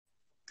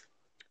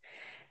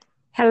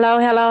Hello,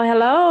 hello,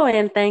 hello,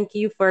 and thank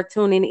you for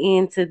tuning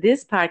in to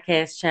this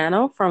podcast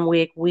channel from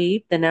Wig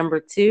Weave, the number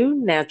two,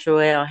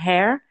 Natural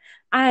Hair.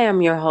 I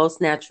am your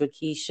host, Natural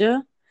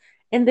Keisha,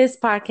 and this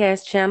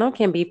podcast channel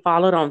can be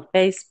followed on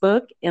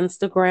Facebook,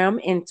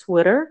 Instagram, and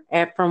Twitter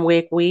at From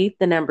Wig Weave,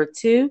 the number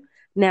two,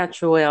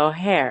 Natural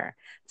Hair.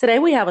 Today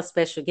we have a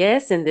special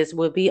guest, and this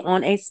will be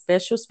on a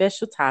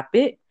special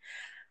topic.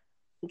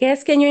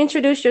 Guest, can you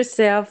introduce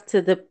yourself to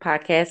the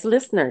podcast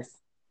listeners?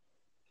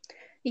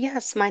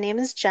 Yes, my name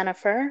is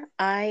Jennifer.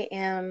 I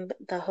am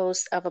the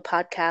host of a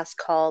podcast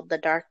called the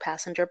Dark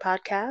Passenger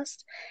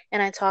Podcast,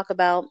 and I talk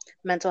about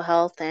mental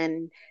health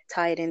and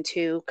tie it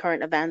into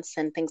current events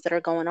and things that are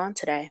going on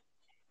today.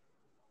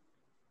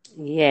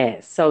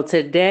 Yes. So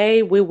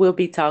today we will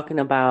be talking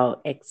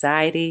about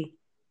anxiety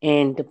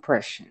and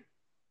depression.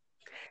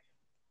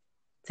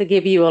 To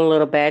give you a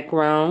little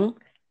background,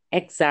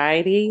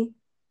 anxiety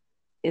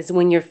is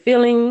when you're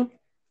feeling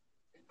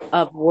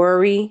of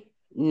worry,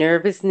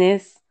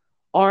 nervousness,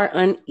 or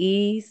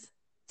unease,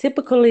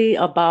 typically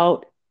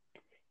about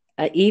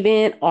an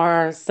event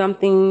or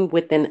something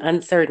with an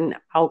uncertain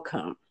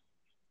outcome.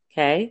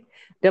 Okay.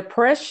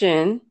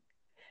 Depression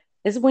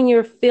is when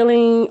you're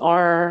feeling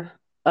or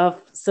of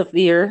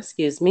severe,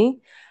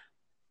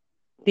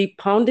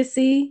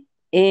 despondency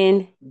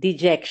and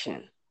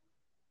dejection.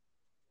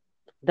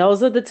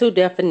 Those are the two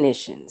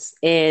definitions.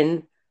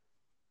 And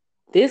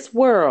this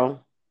world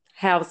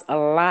has a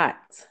lot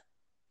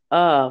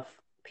of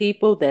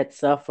people that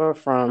suffer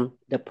from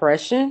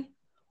depression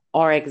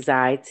or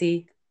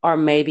anxiety or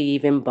maybe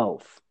even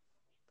both.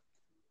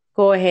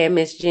 Go ahead,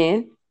 Miss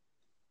Jen.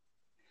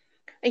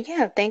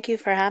 Yeah, thank you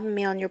for having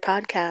me on your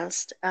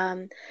podcast.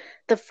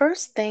 The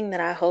first thing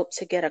that I hope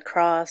to get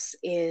across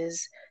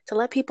is to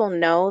let people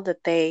know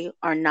that they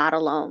are not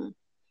alone.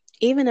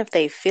 Even if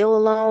they feel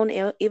alone,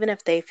 even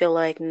if they feel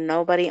like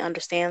nobody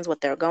understands what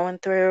they're going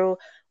through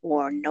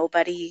or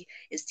nobody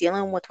is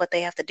dealing with what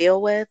they have to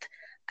deal with,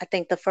 I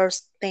think the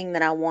first thing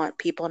that I want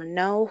people to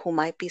know who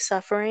might be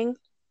suffering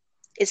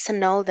is to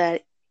know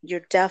that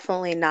you're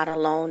definitely not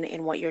alone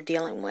in what you're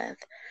dealing with.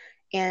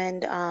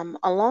 And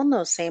along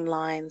those same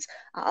lines,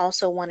 I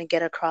also want to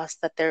get across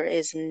that there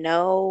is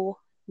no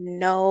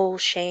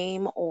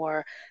shame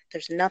or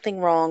there's nothing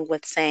wrong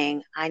with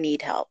saying I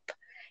need help.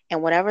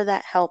 And whatever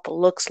that help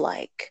looks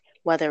like,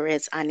 whether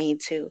it's I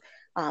need to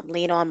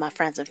lean on my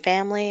friends and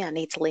family, I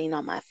need to lean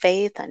on my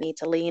faith, I need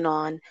to lean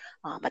on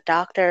a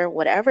doctor,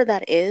 whatever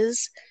that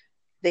is,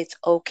 it's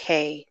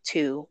okay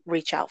to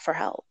reach out for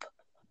help.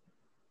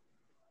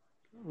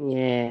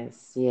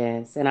 Yes,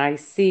 yes. And I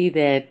see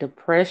that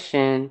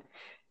depression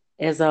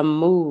is a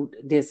mood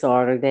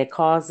disorder that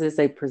causes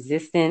a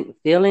persistent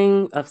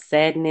feeling of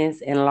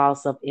sadness and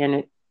loss of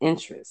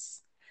interest.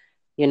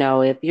 You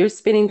know, if you're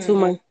spending too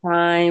much Hmm.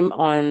 time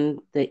on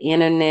the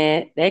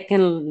internet, that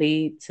can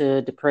lead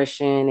to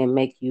depression and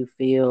make you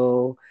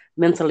feel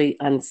mentally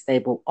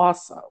unstable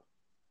also.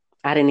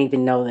 I didn't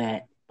even know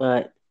that,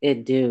 but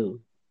it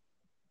do.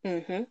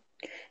 Hmm.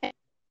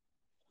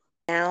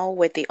 Now,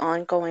 with the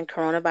ongoing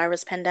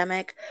coronavirus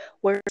pandemic,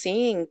 we're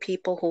seeing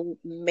people who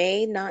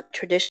may not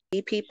traditionally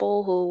be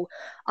people who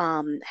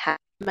have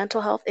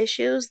mental health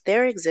issues,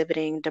 they're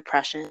exhibiting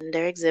depression,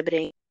 they're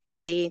exhibiting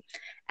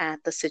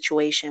at the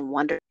situation,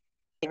 wondering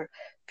their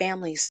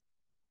families,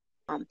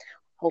 um,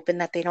 hoping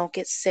that they don't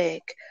get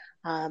sick,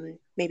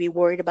 maybe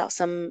worried about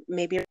some,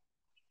 maybe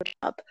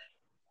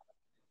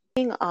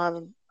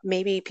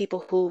maybe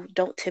people who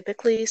don't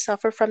typically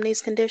suffer from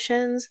these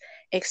conditions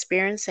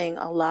experiencing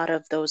a lot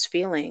of those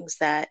feelings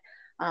that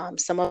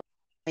some of them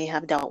may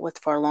have dealt with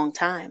for a long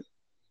time.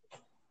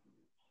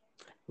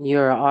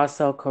 You're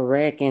also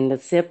correct. And the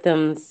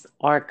symptoms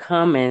are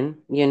common,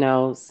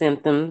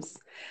 symptoms.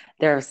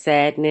 There are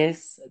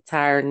sadness,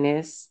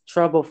 tiredness,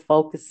 trouble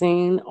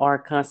focusing or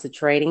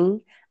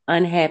concentrating,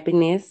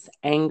 unhappiness,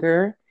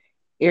 anger,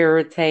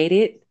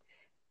 irritated,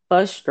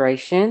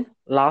 frustration,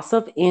 loss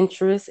of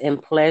interest in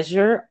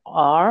pleasure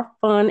or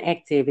fun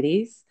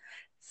activities,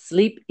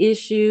 sleep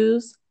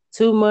issues,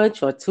 too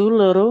much or too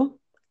little,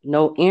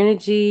 no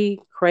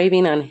energy,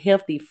 craving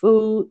unhealthy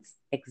foods,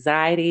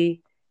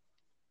 anxiety.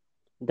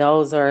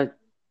 Those are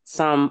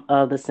some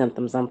of the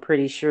symptoms. I'm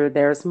pretty sure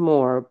there's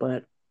more,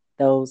 but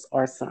those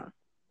are some.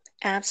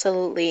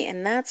 Absolutely.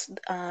 And that's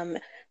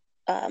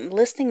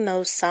listing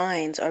those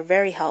signs are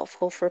very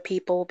helpful for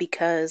people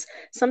because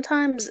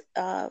sometimes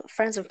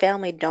friends and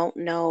family don't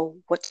know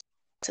what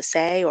to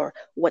say or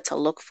what to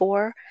look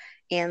for.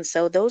 And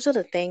so those are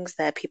the things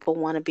that people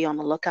want to be on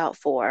the lookout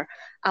for.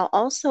 I'll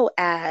also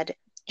add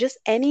just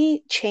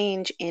any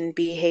change in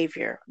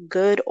behavior,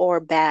 good or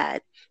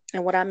bad.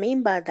 And what I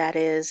mean by that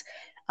is,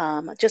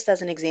 just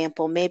as an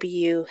example, maybe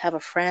you have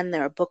a friend,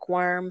 they're a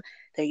bookworm.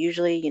 They're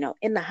usually,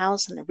 in the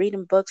house and they're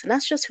reading books, and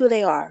that's just who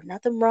they are.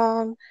 Nothing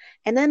wrong,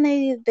 and then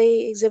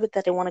they exhibit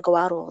that they want to go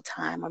out all the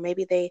time, or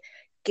maybe they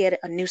get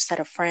a new set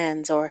of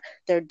friends, or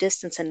they're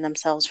distancing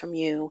themselves from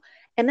you.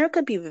 And there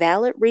could be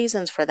valid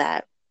reasons for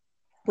that.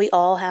 We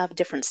all have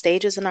different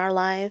stages in our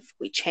life.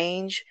 We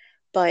change.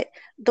 But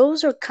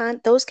those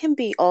can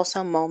be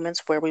also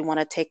moments where we want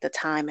to take the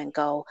time and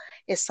go,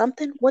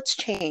 what's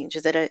changed?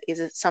 Is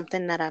it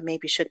something that I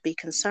maybe should be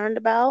concerned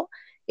about?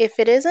 If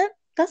it isn't,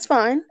 that's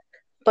fine.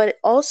 But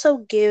also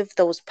give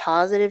those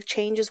positive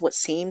changes, what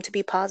seem to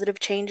be positive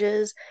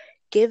changes,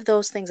 give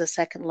those things a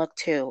second look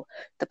too.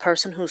 The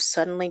person who's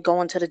suddenly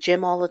going to the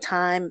gym all the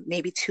time,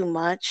 maybe too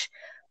much,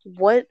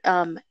 what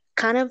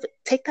kind of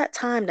take that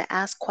time to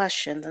ask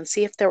questions and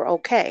see if they're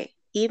okay,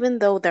 even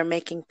though they're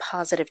making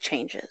positive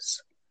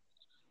changes.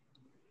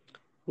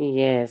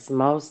 Yes,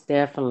 most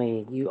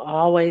definitely. You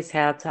always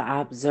have to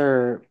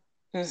observe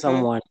Mm-hmm.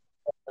 someone.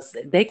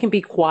 They can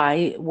be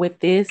quiet with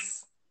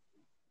this.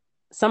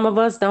 Some of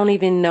us don't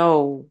even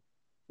know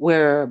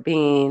we're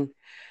being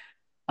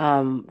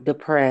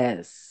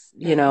depressed.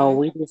 Mm-hmm.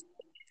 We just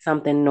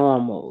something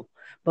normal.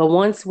 But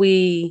once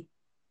we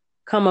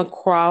come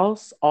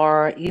across,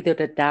 or either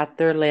the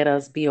doctor let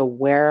us be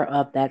aware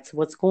of that's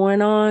what's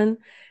going on,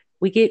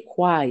 we get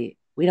quiet.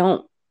 We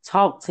don't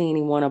talk to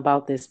anyone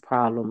about this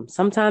problem.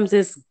 Sometimes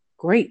it's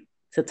great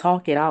to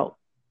talk it out.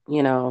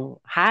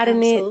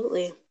 Hiding it,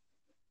 Absolutely.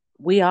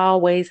 we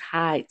always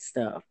hide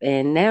stuff.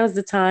 And now's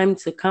the time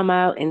to come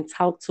out and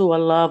talk to a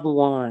loved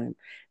one,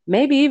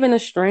 maybe even a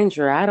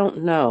stranger. I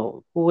don't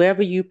know,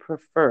 whoever you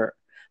prefer.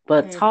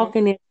 But Mm-hmm.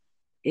 talking it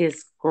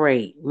is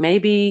great.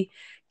 Maybe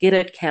get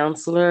a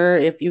counselor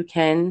if you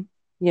can,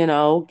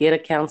 get a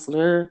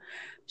counselor.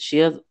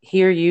 She'll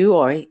hear you,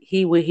 or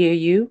he will hear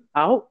you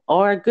out,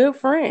 or a good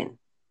friend.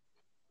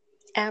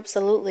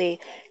 Absolutely.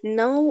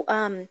 No,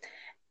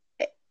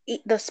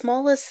 the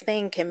smallest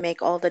thing can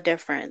make all the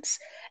difference.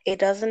 You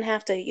don't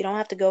have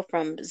to go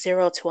from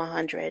 0 to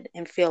 100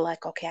 and feel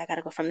like, okay, I got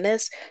to go from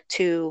this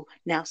to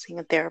now seeing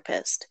a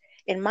therapist.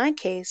 In my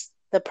case,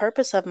 the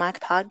purpose of my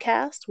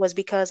podcast was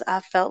because I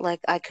felt like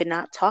I could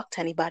not talk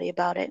to anybody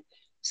about it.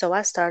 So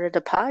I started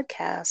a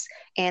podcast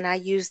and I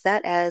used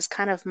that as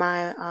kind of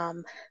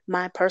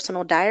my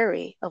personal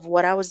diary of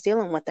what I was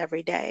dealing with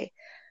every day.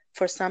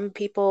 For some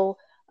people,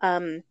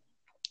 um,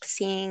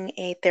 seeing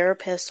a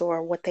therapist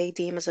or what they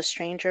deem as a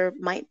stranger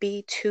might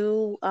be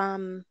too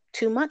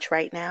much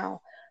right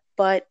now,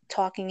 but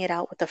talking it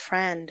out with a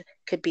friend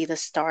could be the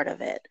start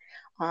of it.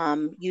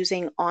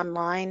 Using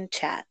online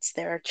chats,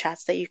 there are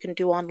chats that you can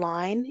do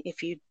online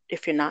if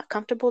you're not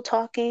comfortable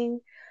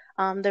talking.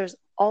 There's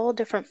all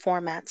different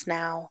formats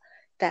now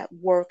that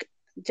work.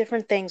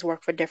 Different things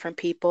work for different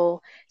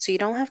people, so you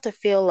don't have to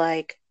feel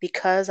like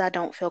because I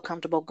don't feel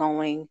comfortable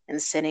going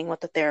and sitting with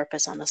the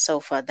therapist on the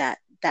sofa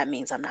that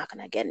means I'm not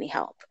going to get any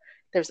help.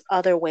 There's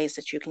other ways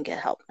that you can get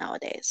help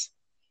nowadays.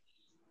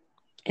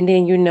 And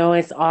then,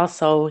 it's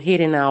also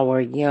hitting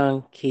our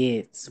young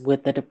kids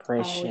with the Oh,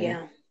 depression.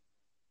 yeah.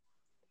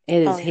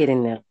 It Oh, is yeah.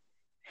 hitting them.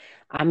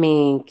 I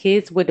mean,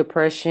 kids with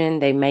depression,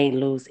 they may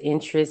lose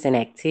interest in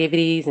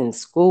activities and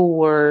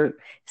schoolwork,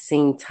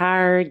 seem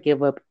tired,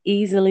 give up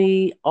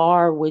easily,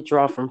 or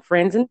withdraw from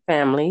friends and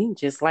family,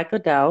 just like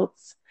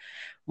adults.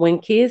 When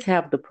kids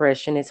have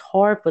depression, it's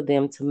hard for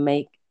them to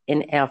make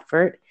an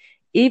effort,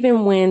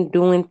 even when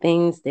doing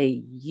things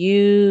they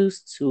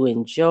used to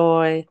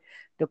enjoy.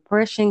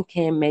 Depression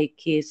can make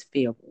kids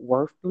feel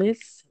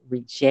worthless,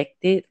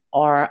 rejected,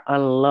 or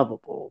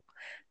unlovable.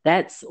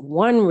 That's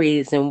one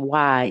reason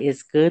why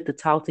it's good to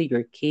talk to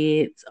your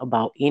kids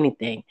about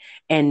anything.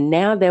 And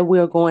now that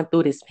we're going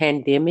through this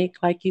pandemic,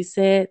 like you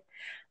said,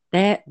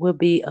 that would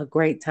be a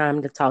great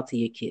time to talk to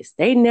your kids.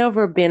 They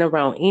never been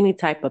around any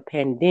type of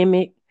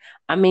pandemic.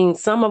 I mean,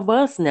 some of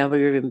us never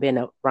even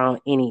been around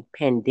any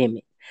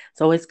pandemic.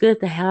 So it's good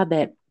to have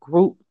that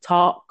group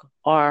talk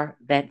or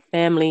that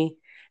family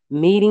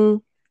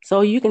meeting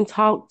so you can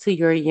talk to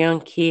your young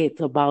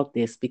kids about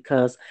this,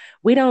 because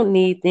we don't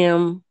need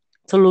them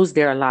to lose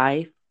their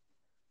life,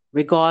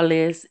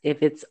 regardless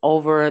if it's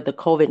over the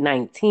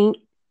COVID-19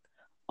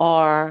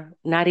 or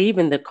not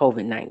even the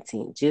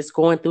COVID-19, just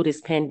going through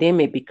this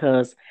pandemic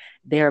because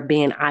they're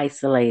being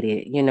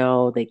isolated.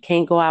 They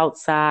can't go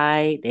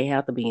outside, they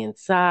have to be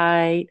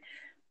inside.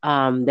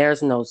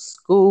 There's no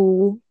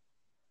school.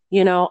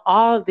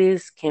 All of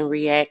this can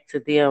react to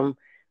them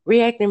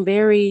reacting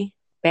very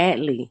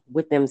badly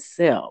with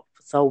themselves.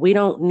 So we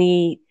don't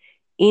need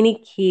any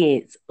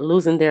kids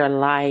losing their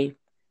life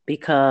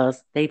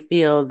because they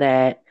feel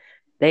that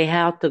they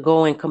have to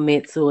go and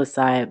commit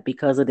suicide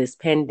because of this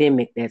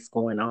pandemic that's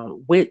going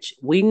on, which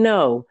we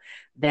know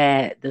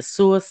that the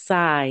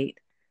suicide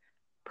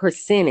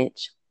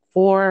percentage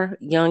for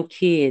young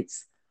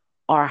kids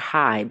are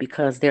high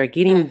because they're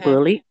getting Mm-hmm.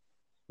 bullied,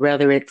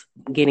 whether it's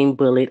getting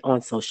bullied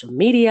on social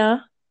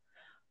media,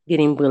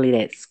 getting bullied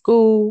at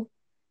school,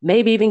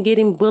 maybe even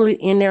getting bullied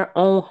in their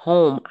own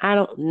home. I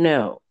don't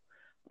know.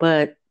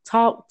 But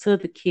talk to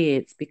the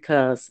kids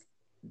because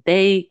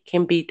they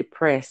can be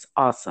depressed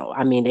also.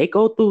 I mean, they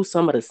go through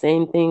some of the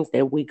same things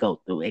that we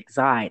go through: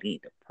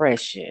 anxiety,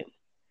 depression,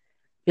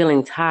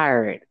 feeling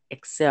tired,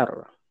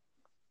 etc.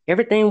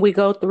 Everything we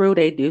go through,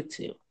 they do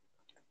too.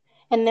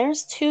 And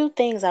there's two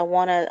things I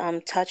want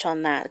to touch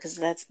on that because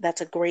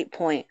that's a great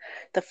point.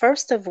 The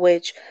first of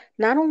which,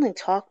 not only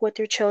talk with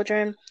your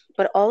children,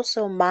 but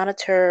also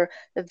monitor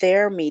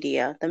their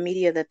media, the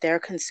media that they're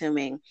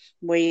consuming.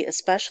 We,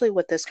 especially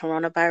with this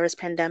coronavirus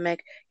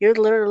pandemic, you're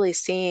literally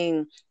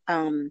seeing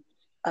um,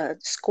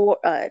 score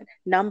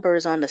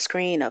numbers on the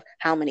screen of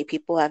how many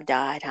people have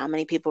died, how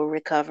many people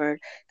recovered.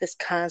 This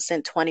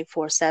constant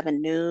 24/7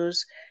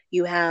 news.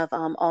 You have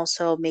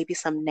also maybe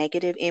some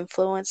negative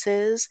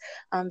influences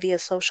via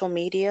social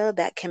media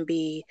that can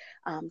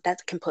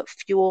put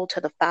fuel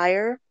to the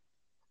fire.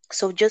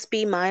 So just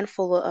be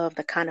mindful of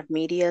the kind of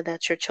media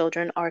that your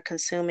children are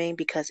consuming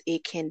because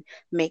it can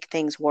make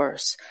things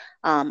worse.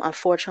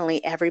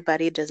 Unfortunately,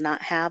 everybody does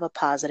not have a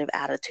positive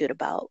attitude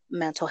about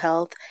mental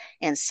health,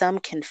 and some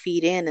can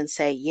feed in and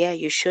say, "Yeah,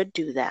 you should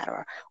do that,"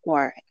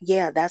 or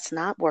 "Yeah, that's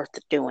not worth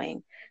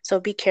doing." So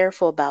be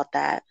careful about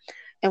that.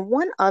 And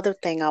one other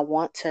thing I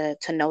want to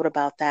note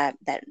about that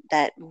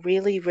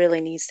really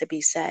really needs to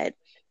be said: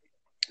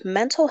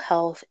 mental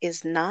health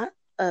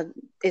uh,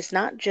 is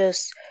not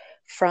just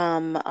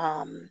from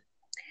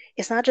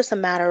it's not just a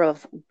matter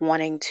of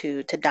wanting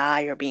to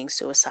die or being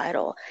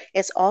suicidal.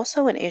 It's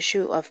also an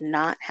issue of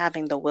not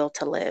having the will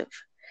to live.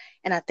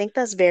 And I think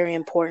that's very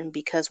important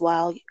because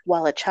while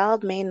a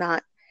child may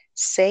not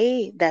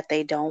say that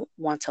they don't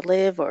want to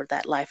live or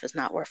that life is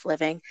not worth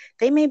living,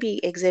 they may be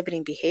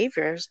exhibiting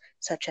behaviors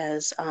such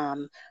as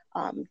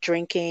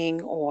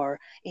drinking or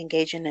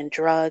engaging in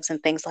drugs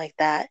and things like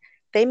that.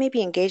 They may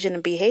be engaging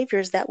in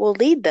behaviors that will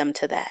lead them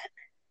to that.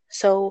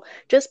 So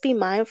just be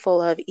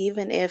mindful of,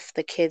 even if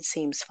the kid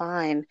seems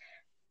fine,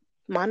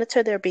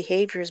 monitor their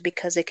behaviors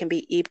because it can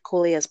be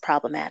equally as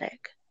problematic.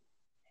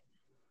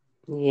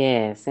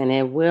 Yes, and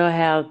it will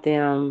have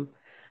them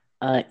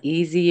a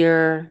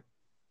easier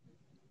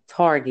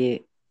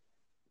target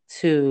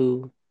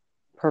to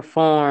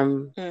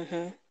perform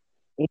Hmm.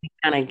 any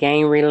kind of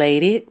game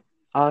related,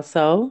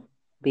 also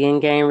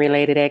being game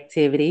related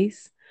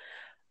activities,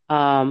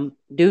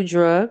 do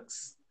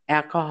drugs,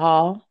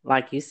 alcohol,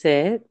 like you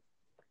said.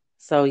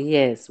 So,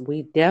 yes,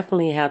 we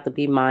definitely have to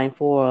be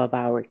mindful of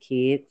our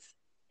kids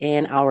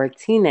and our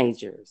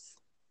teenagers.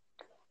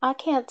 I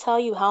can't tell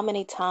you how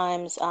many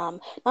times, not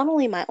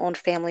only my own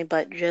family,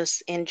 but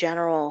just in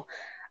general,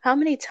 how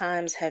many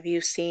times have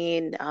you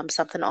seen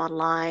something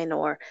online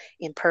or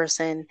in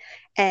person,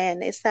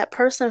 and it's that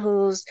person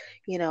who's,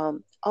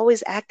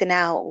 always acting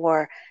out,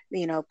 or,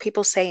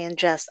 people saying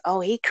just,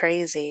 "Oh, he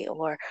crazy,"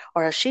 or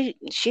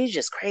she's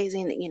just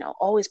crazy, and,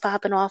 always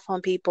popping off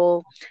on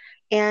people.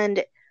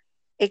 And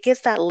it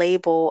gets that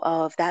label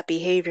of that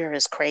behavior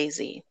is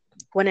crazy,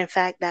 when in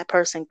fact that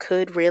person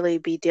could really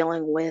be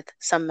dealing with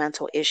some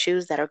mental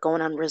issues that are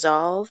going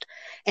unresolved.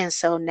 And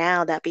so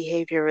now that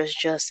behavior is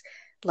just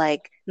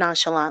like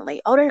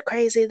nonchalantly, "Oh, they're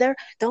crazy, they're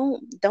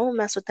don't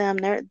mess with them,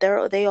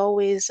 they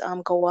always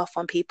go off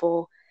on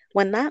people,"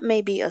 when that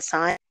may be a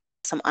sign of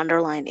some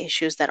underlying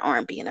issues that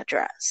aren't being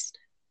addressed.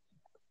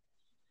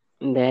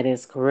 That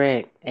is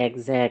correct.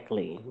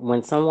 Exactly.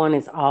 When someone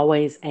is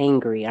always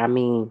angry, I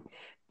mean,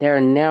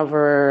 they're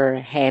never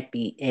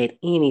happy at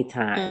any Mm.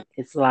 time.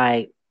 It's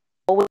like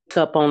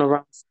up on the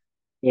wrong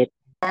side.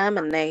 Them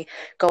and they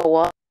go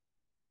off.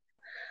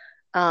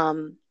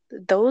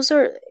 Those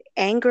are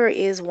Anger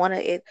is one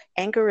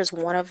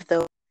of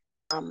the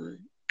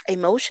um,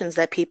 emotions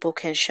that people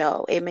can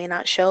show. It may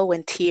not show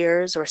in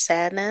tears or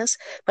sadness,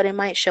 but it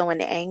might show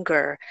in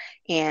anger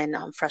and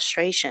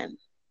frustration.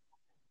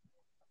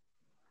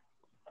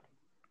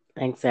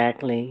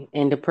 Exactly.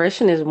 And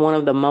depression is one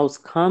of the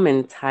most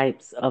common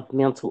types of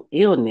mental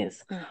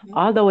illness. Hmm.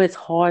 Although it's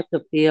hard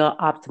to feel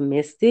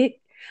optimistic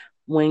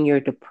when you're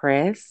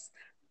depressed,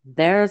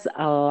 there's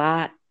a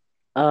lot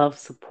of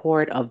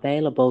support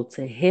available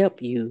to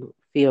help you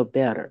feel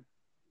better.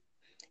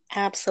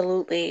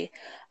 Absolutely.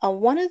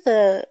 One of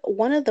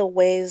the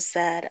ways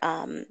that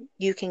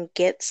you can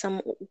get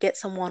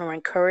someone or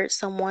encourage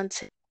someone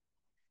to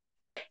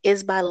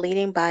is by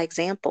leading by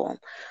example.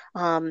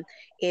 Um,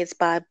 it's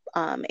by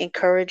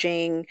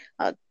encouraging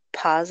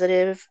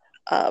positive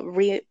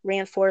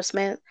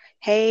reinforcement.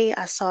 "Hey,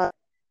 I saw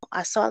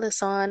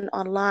this on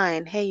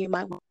online. Hey, you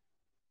might,"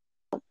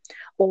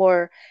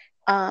 or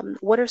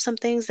what are some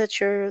things that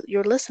you're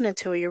listening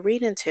to or you're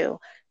reading to?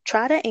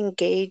 Try to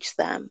engage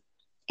them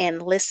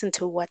and listen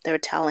to what they're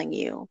telling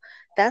you.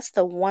 That's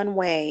the one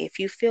way. If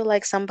you feel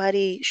like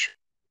somebody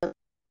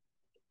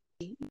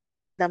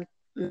them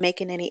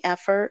making any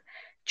effort,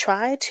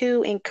 try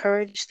to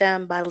encourage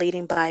them by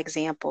leading by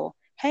example.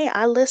 "Hey,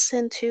 I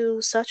listened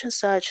to such and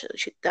such.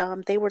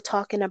 They were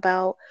talking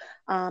about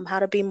how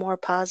to be more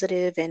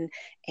positive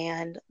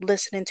and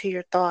listening to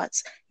your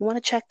thoughts. You want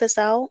to check this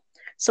out?"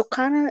 So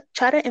kind of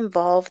try to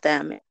involve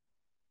them,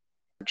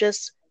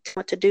 just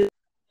what to do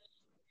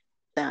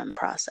them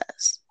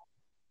process.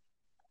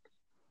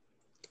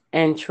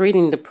 And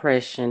treating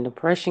depression.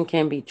 Depression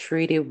can be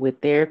treated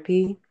with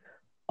therapy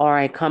or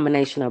a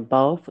combination of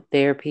both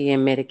therapy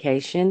and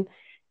medication.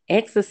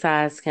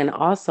 Exercise can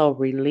also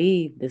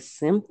relieve the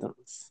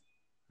symptoms.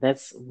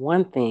 That's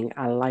one thing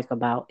I like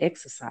about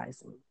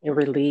exercising. It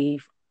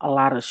relieves a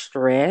lot of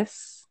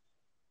stress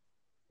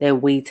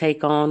that we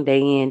take on day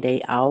in,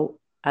 day out.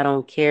 I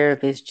don't care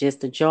if it's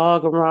just a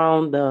jog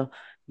around the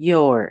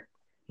yard,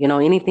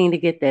 anything to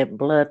get that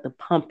blood to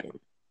pumping.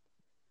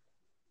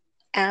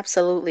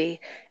 Absolutely.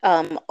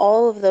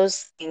 All of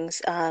those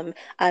things,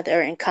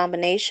 either in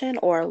combination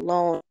or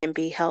alone, can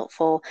be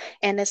helpful.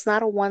 And it's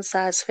not a one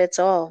size fits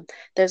all.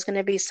 There's going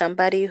to be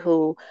somebody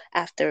who,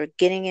 after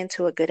getting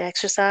into a good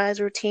exercise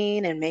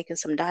routine and making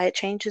some diet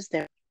changes,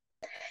 there,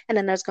 and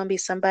then there's going to be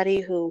somebody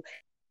who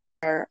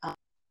are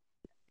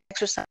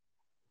exercise.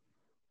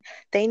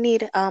 They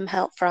need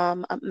help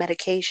from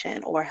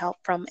medication or help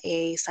from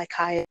a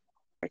psychiatrist.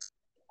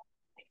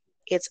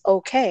 It's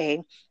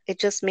okay. It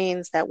just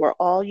means that we're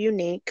all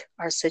unique.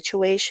 Our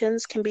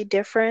situations can be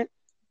different,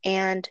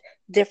 and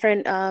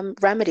different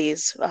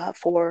remedies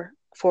for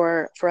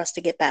us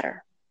to get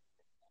better.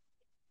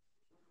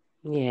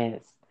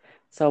 Yes.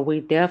 So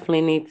we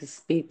definitely need to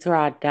speak to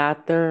our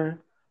doctor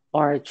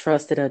or a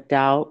trusted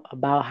adult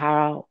about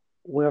how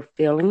we're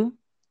feeling.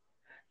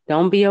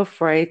 Don't be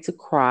afraid to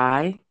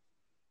cry,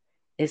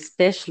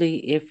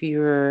 especially if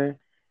you're,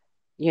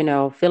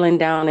 feeling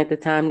down at the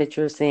time that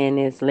you're saying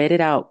this. Let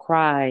it out,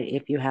 cry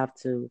if you have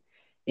to.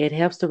 It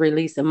helps to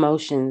release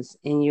emotions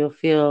and you'll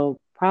feel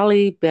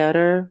probably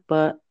better.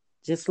 But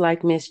just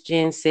like Miss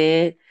Jen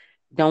said,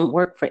 don't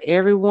work for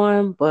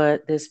everyone,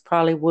 but this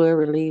probably will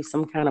relieve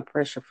some kind of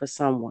pressure for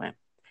someone.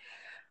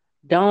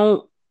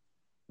 Don't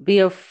be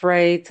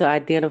afraid to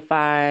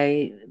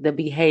identify the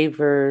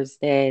behaviors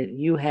that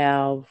you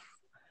have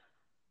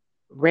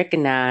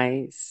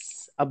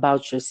recognized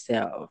about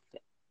yourself.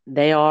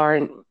 They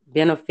are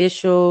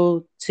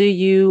beneficial to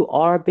you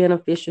or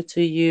beneficial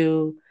to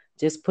you.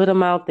 Just put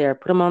them out there,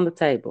 put them on the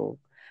table.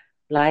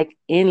 Like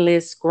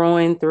endless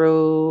scrolling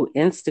through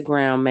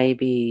Instagram,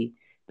 maybe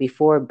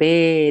before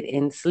bed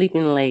and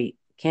sleeping late,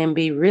 can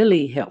be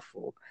really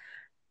helpful.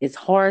 It's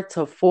hard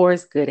to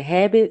force good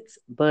habits,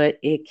 but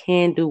it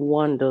can do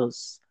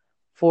wonders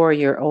for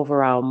your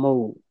overall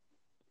mood.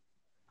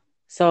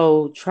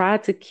 So try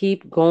to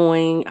keep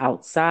going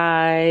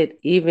outside,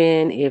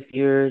 even if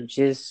you're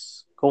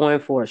just going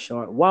for a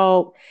short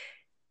walk.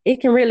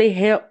 It can really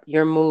help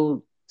your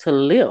mood to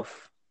lift.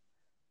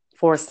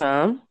 For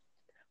some,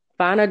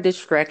 find a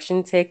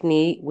distraction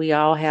technique. We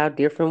all have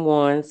different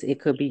ones. It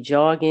could be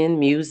jogging,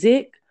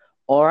 music,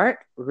 art,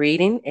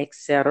 reading,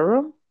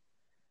 etc.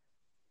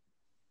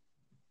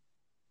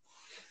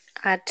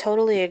 I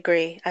totally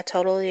agree. I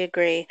totally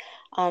agree.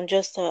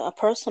 Just a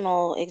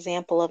personal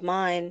example of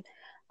mine,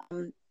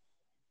 um,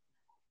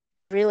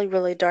 really,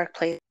 really dark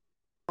place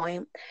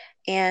point,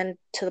 and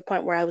to the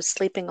point where I was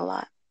sleeping a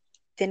lot,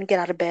 didn't get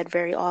out of bed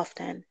very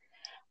often.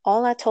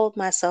 All I told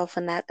myself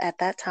in that at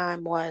that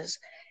time was,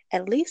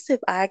 at least if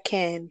I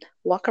can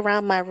walk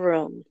around my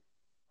room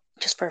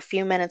just for a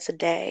few minutes a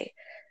day,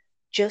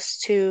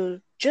 just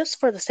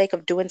for the sake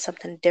of doing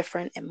something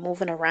different and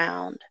moving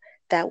around,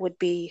 that would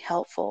be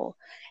helpful.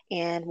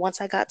 And once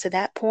I got to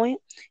that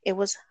point, it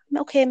was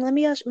okay.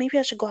 Maybe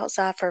I should go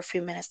outside for a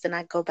few minutes, then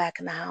I go back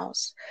in the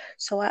house.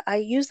 So I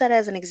use that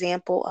as an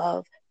example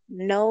of,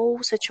 no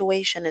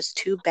situation is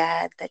too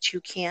bad that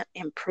you can't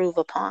improve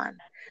upon.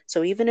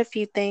 So even if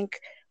you think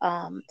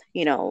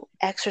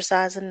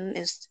exercising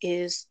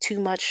is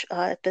too much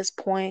at this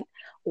point,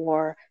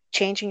 or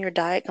changing your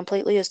diet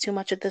completely is too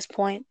much at this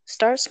point,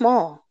 start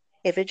small.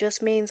 If it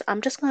just means I'm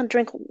just gonna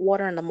drink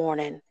water in the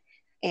morning,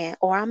 and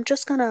or I'm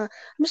just gonna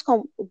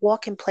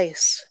walk in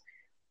place,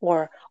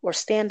 or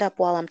stand up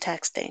while I'm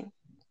texting,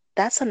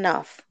 that's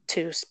enough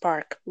to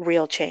spark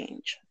real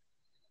change.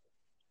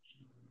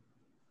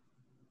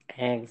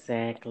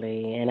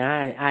 Exactly. And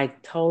I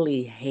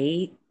totally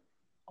hate,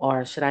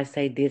 or should I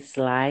say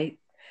dislike,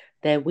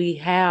 that we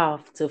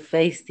have to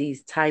face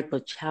these type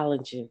of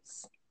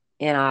challenges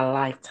in our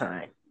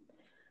lifetime.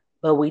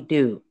 But we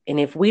do.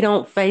 And if we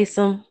don't face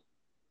them,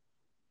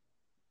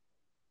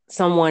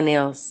 someone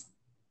else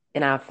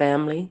in our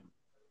family,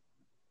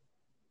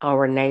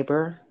 our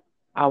neighbor,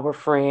 our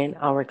friend,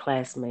 our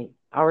classmate,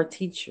 our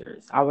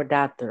teachers, our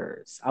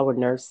doctors, our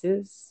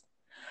nurses,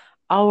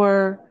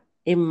 our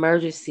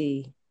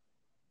emergency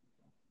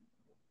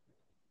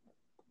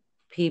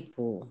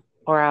people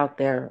are out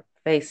there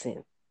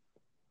facing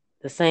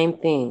the same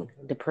thing,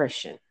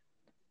 depression.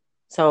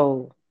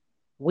 So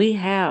we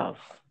have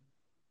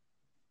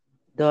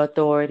the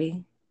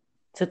authority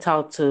to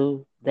talk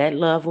to that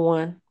loved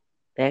one,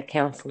 that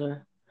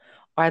counselor,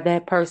 or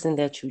that person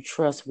that you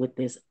trust with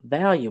this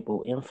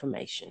valuable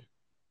information.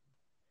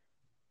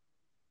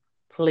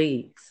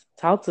 Please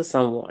talk to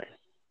someone.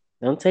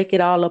 Don't take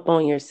it all up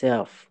on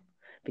yourself,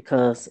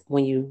 because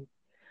when you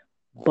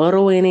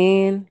bottle it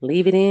in,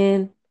 leave it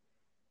in,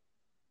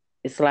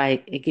 it's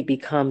like it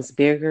becomes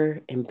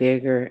bigger and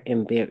bigger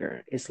and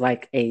bigger. It's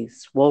like a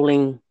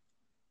swollen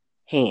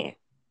hand.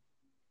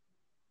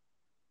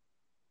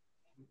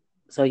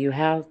 So you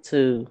have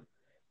to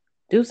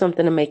do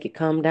something to make it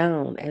calm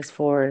down, as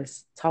far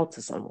as talk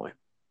to someone.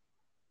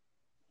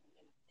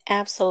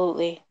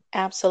 Absolutely.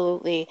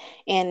 Absolutely.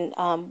 And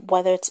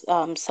whether it's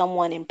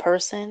someone in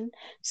person,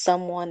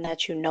 someone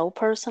that you know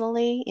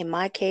personally. In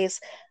my case,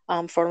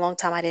 for a long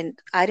time,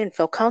 I didn't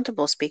feel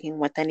comfortable speaking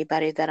with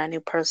anybody that I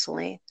knew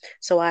personally.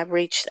 So I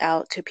reached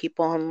out to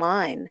people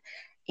online,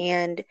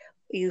 and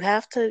you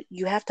have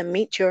to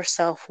meet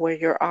yourself where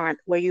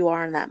you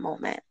are in that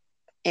moment,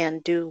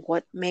 and do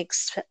what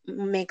makes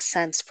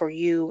sense for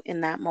you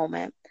in that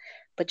moment.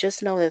 But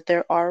just know that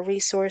there are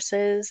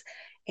resources,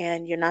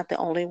 and you're not the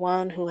only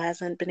one who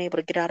hasn't been able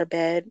to get out of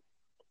bed,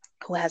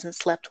 who hasn't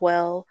slept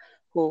well,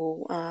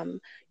 who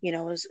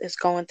is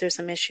going through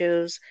some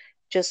issues.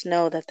 Just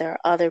know that there are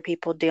other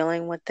people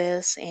dealing with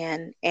this,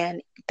 and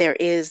there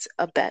is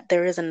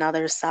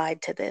another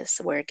side to this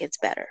where it gets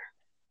better.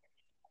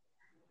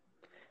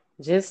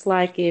 Just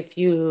like if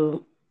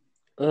you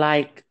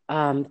like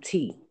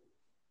tea.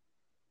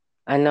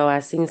 I know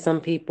I've seen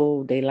some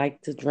people they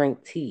like to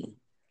drink tea,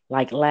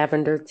 like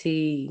lavender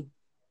tea,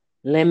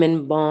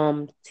 lemon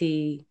balm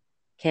tea,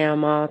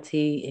 chamomile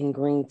tea, and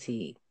green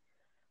tea.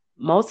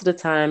 Most of the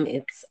time,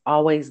 it's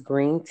always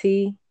green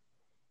tea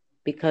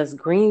because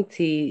green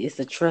tea is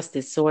a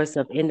trusted source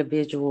of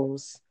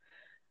individuals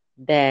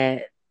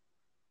that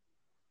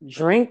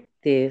drink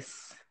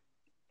this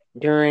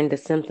during the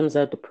symptoms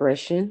of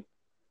depression.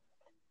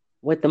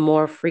 With the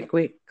more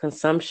frequent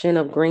consumption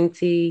of green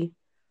tea,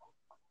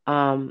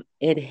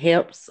 it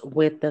helps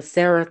with the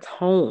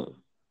serotonin.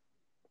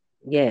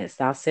 Yes,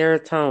 our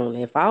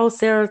serotonin. If our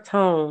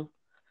serotonin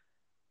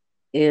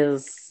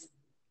is,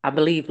 I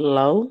believe,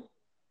 low,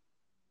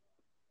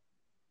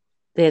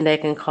 then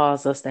that can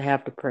cause us to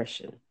have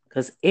depression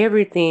because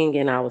everything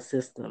in our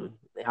system,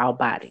 our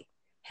body,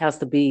 has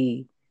to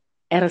be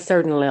at a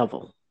certain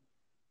level.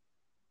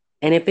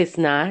 And if it's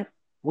not,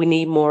 we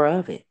need more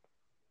of it.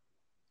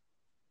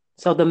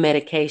 So the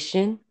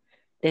medication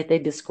that they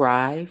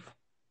prescribe,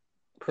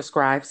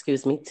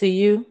 excuse me, to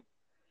you,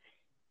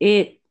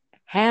 it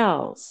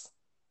has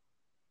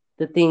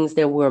the things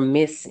that we're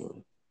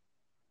missing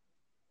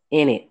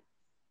in it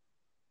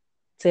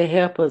to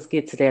help us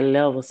get to that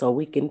level so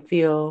we can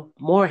feel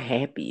more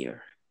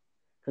happier.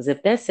 Because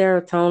if that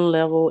serotonin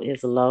level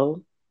is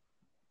low,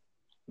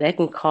 that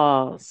can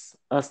cause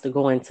us to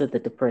go into the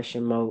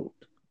depression mode.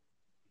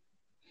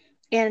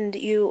 And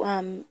you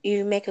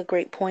make a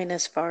great point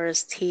as far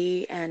as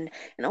tea and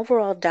an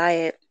overall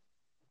diet.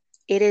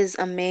 It is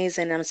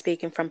amazing. I'm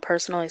speaking from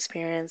personal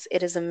experience.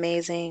 It is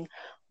amazing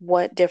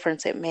what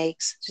difference it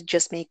makes to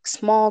just make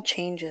small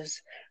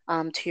changes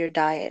to your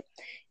diet.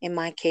 In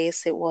my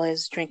case, it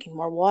was drinking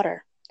more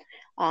water,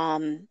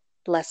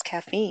 less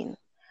caffeine.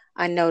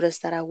 I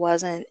noticed that I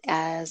wasn't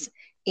as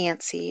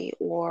antsy,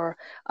 or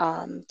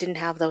didn't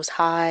have those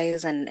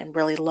highs and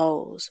really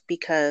lows,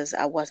 because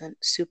I wasn't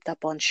souped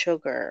up on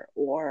sugar,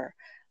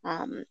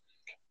 um,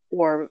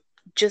 or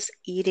just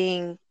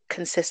eating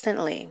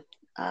consistently.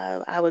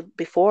 I would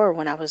before,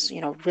 when I was,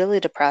 really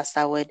depressed,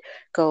 I would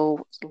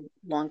go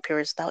long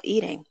periods without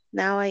eating.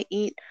 Now I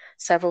eat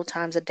several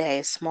times a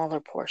day, smaller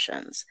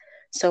portions.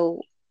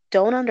 So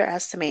don't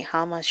underestimate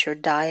how much your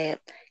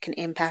diet can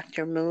impact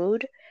your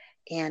mood,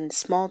 and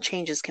small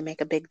changes can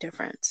make a big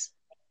difference.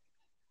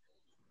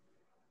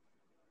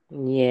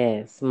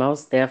 Yes,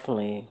 most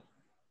definitely.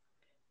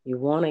 You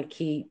want to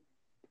keep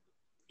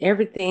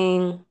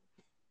everything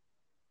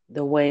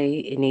the way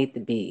it needs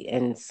to be.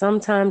 And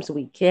sometimes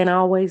we can't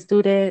always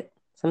do that.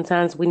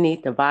 Sometimes we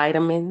need the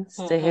vitamins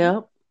to Hmm.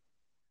 help.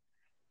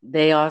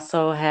 They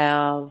also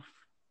have,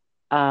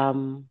 I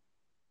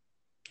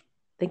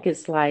think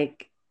it's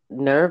like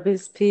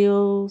nervous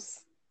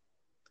pills.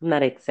 I'm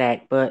not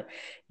exact, but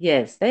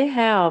yes, they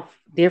have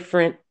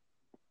different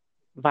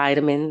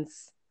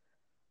vitamins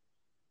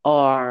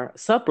or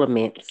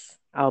supplements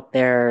out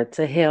there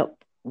to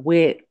help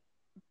with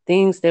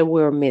things that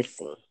we're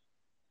missing.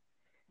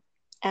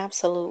 Because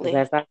Absolutely.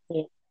 as I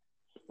said,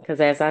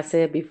 because as I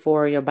said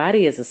before, your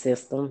body is a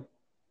system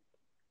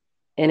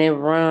and it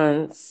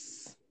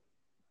runs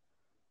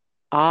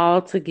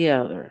all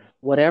together.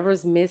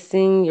 Whatever's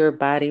missing, your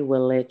body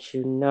will let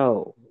you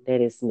know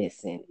that it's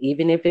missing,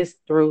 even if it's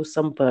through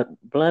some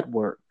blood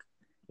work.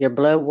 Your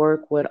blood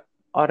work would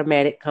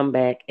automatic come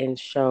back and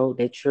show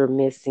that you're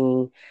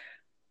missing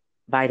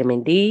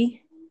vitamin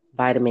D,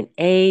 vitamin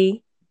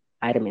A,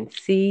 vitamin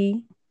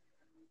C,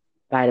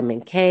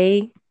 vitamin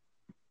K.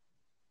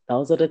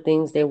 Those are the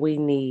things that we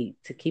need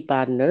to keep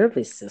our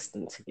nervous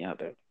system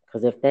together.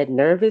 Because if that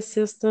nervous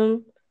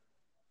system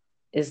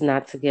is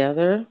not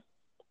together,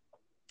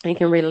 it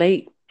can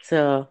relate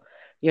to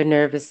your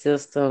nervous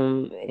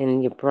system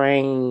and your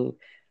brain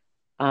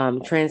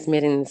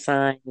transmitting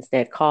signs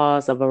that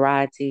cause a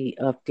variety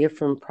of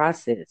different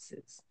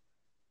processes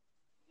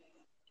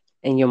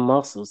in your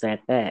muscles at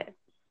that.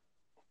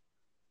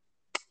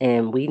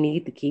 And we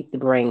need to keep the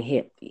brain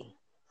healthy.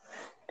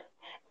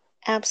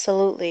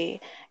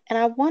 Absolutely. And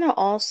I want to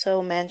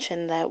also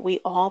mention that we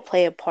all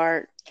play a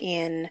part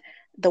in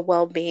the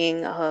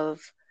well-being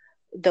of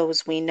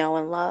those we know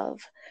and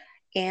love.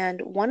 And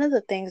one of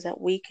the things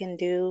that we can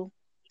do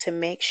to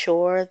make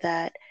sure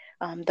that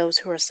those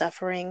who are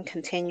suffering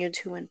continue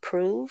to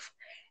improve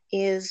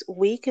is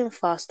we can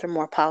foster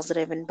more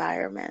positive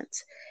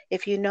environments.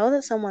 If you know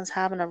that someone's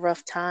having a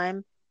rough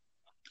time,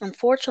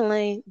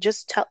 unfortunately,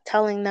 just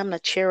telling them to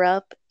cheer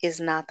up is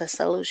not the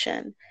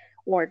solution,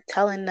 or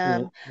telling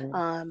them,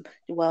 Mhm.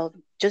 well,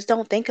 just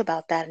don't think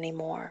about that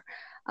anymore.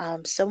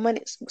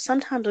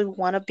 Sometimes we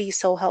want to be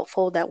so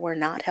helpful that we're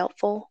not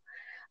helpful.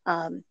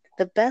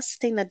 The best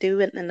thing to do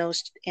in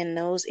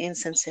those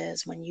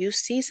instances, when you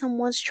see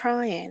someone's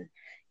trying,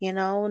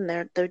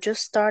 and they're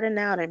just starting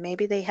out, and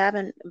maybe they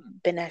haven't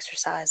been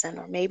exercising,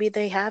 or maybe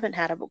they haven't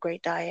had a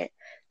great diet,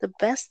 the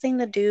best thing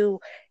to do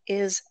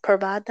is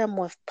provide them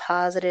with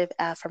positive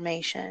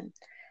affirmation.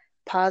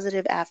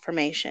 Positive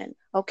affirmation.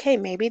 Okay,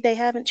 maybe they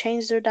haven't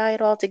changed their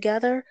diet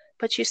altogether,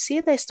 but you see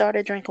they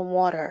started drinking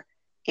water.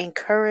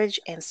 Encourage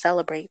and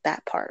celebrate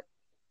that part.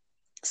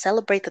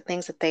 Celebrate the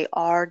things that they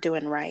are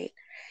doing right,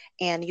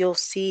 and you'll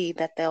see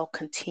that they'll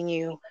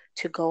continue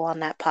to go on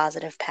that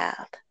positive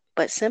path.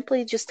 But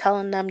simply just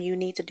telling them you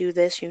need to do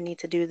this, you need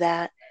to do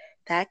that,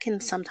 that can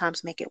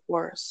sometimes make it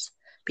worse,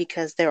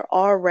 because they're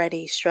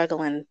already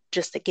struggling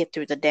just to get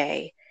through the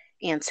day,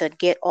 and to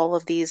get all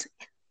of these,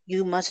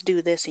 you must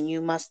do this and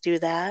you must do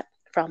that,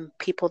 from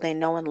people they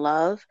know and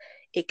love,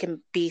 it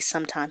can be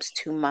sometimes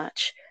too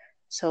much.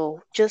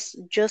 So just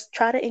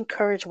try to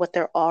encourage what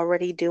they're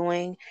already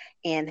doing,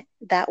 and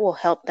that will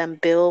help them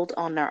build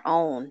on their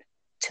own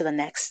to the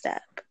next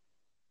step.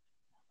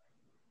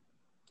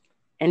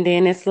 And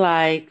then it's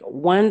like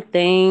one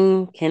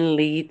thing can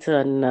lead to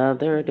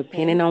another Hmm.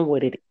 depending on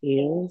what it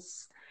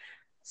is.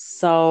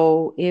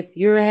 So if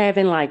you're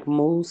having like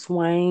mood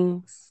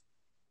swings,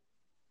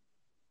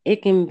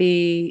 it can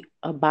be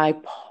a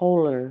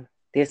bipolar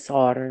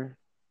disorder,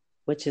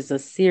 which is a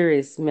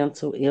serious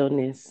mental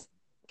illness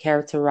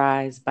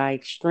characterized by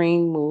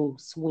extreme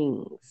mood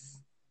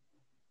swings.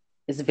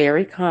 It's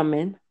very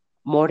common.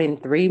 More than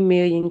 3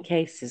 million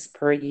cases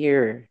per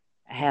year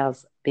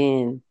has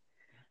been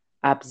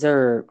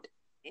observed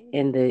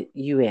in the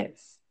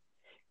US.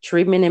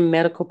 Treatment and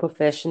medical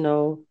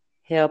professional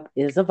help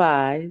is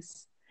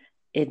advised.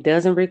 It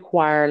doesn't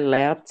require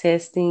lab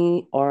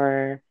testing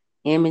or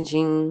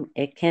imaging.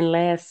 It can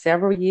last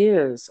several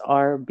years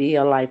or be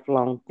a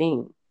lifelong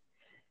thing.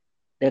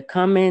 The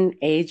common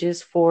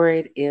ages for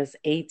it is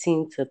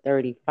 18 to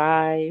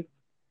 35,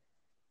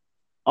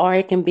 or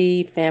it can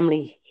be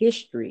family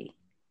history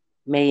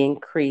may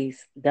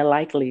increase the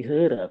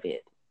likelihood of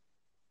it.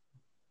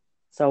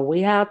 So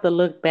we have to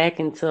look back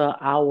into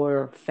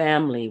our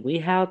family. We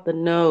have to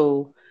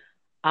know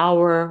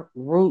our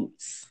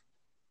roots,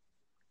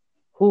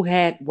 who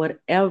had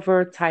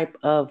whatever type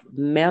of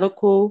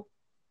medical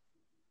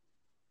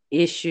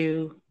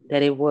issue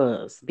that it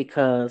was,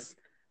 because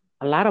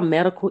a lot of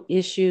medical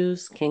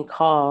issues can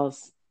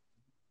cause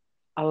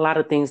a lot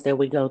of things that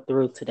we go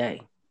through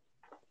today.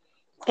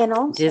 And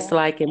Just also,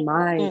 like in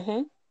my,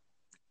 hmm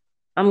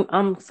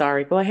I'm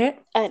sorry, go ahead.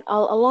 and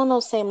along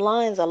those same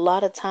lines, a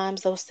lot of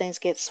times those things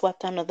get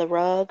swept under the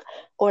rug,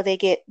 or they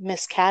get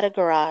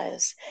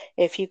miscategorized.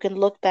 If you can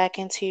look back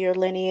into your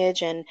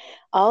lineage and,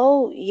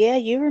 oh, yeah,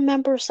 you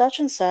remember such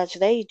and such,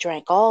 they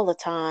drank all the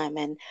time,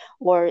 and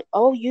or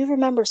oh, you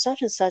remember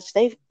such and such,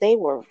 they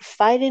were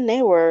fighting,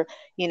 they were,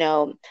 you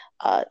know,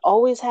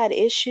 always had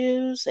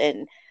issues,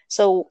 and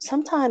so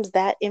sometimes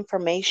that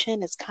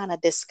information is kind of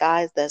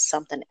disguised as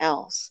something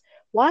else.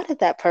 Why did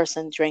that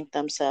person drink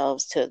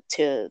themselves to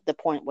the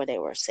point where they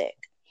were sick?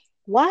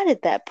 Why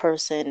did that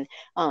person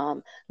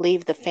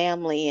leave the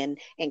family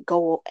and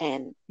go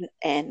and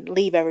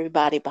leave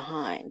everybody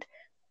behind?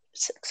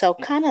 So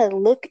kind of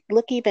look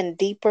even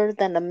deeper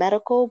than the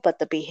medical, but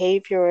the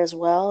behavior as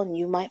well, and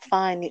you might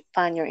find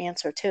your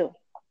answer too.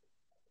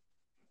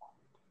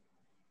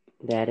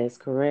 That is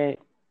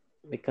correct,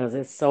 because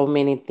there's so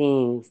many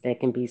things that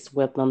can be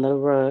swept under the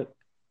rug,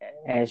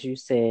 as you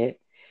said,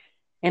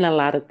 and a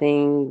lot of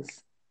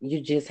things you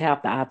just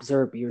have to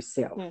observe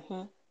yourself.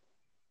 Hmm.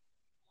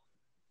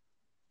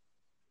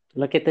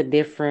 Look at the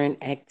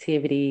different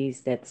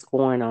activities that's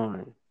going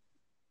on.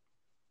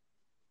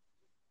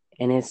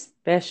 And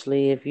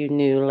especially if you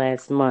knew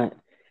last month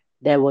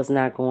that was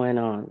not going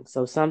on.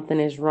 So something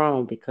is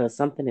wrong because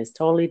something is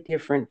totally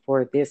different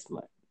for this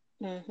month.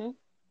 Hmm.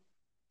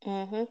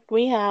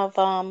 We have,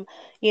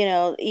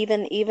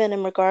 even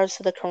in regards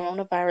to the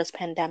coronavirus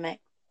pandemic,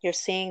 you're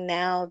seeing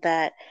now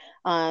that,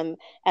 um,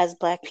 as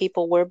Black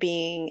people, we're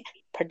being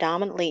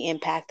predominantly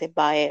impacted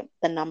by it,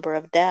 the number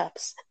of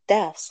deaths.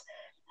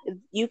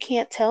 You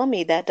can't tell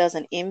me that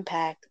doesn't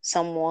impact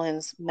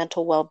someone's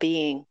mental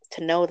well-being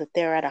to know that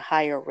they're at a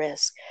higher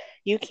risk.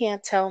 You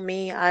can't tell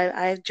me,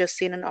 I've just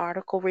seen an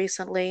article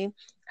recently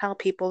how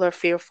people are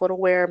fearful to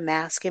wear a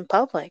mask in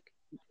public.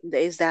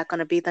 Is that going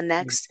to be the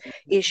next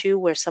issue,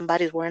 where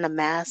somebody's wearing a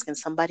mask and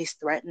somebody's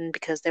threatened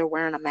because they're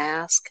wearing a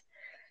mask?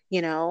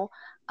 You know,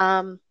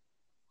 um,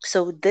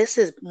 so this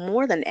is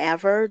more than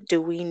ever.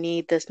 Do we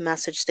need this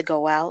message to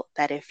go out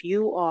that if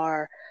you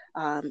are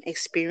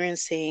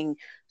experiencing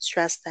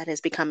stress that is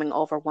becoming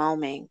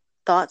overwhelming,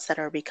 thoughts that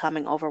are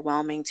becoming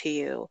overwhelming to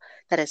you,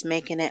 that is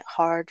making it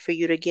hard for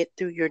you to get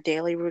through your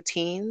daily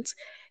routines,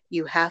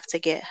 you have to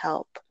get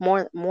help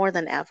more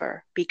than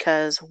ever,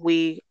 because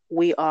we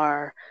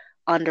are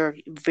under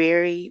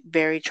very,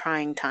 very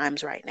trying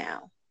times right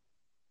now.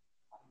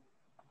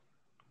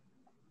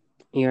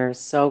 You're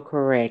so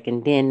correct.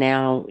 And then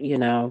now,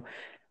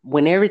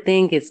 when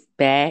everything gets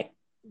back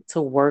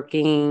to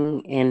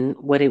working and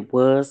what it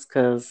was,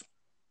 because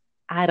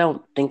I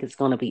don't think it's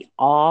going to be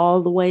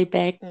all the way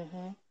back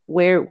Mhm.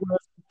 where it was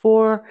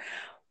before,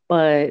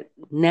 but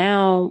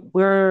now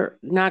we're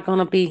not going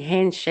to be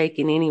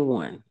handshaking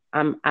anyone.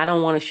 I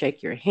don't want to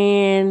shake your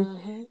hand,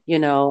 Mhm.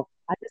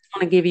 I just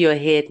want to give you a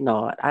head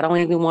nod. I don't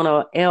even want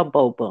to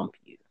elbow bump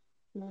you.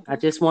 I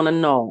Mhm. just want to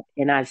know.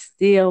 And I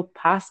still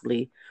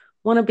possibly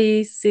want to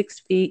be 6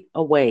 feet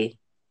away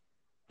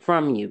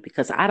from you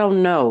because I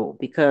don't know.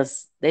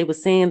 Because they were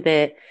saying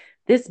that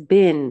this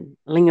been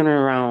lingering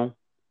around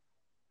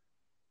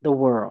the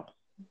world.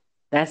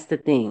 That's the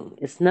thing.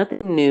 It's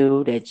nothing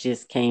new that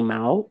just came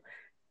out.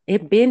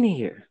 It been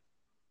here.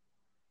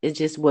 It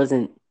just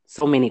wasn't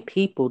so many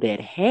people that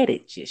had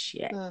it just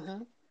yet.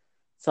 Mhm.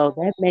 So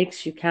that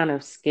makes you kind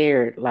of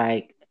scared.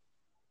 Like,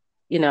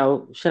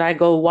 should I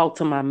go walk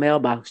to my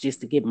mailbox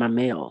just to get my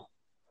mail?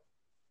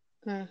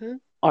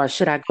 Mhm. Or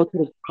should I go to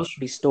the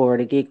grocery store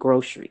to get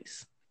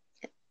groceries?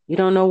 You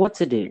don't know what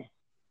to do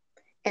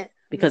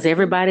because Mhm.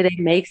 everybody that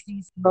makes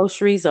these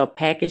groceries or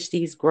package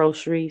these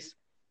groceries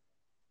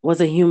was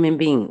a human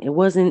being. It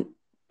wasn't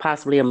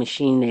possibly a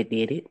machine that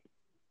did it.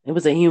 It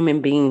was a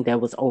human being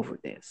that was over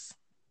this.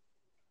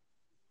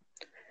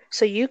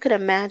 So you could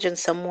imagine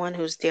someone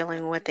who's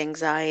dealing with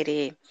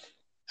anxiety.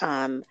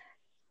 Um,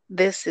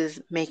 this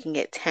is making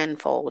it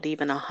tenfold,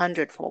 even a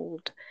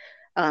hundredfold.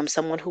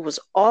 Someone who was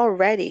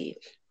already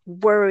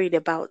worried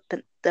about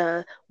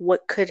the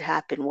what could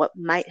happen, what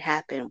might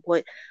happen,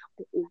 what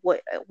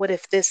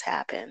if this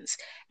happens,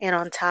 and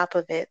on top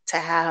of it, to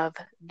have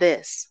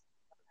this,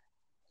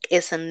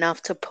 it's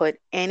enough to put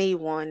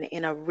anyone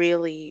in a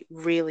really,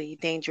 really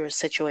dangerous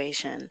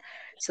situation.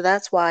 So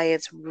that's why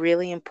it's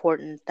really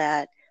important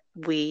that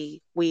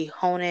we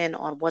hone in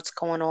on what's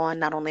going on,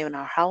 not only in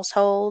our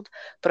household,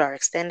 but our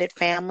extended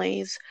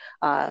families,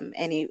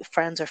 any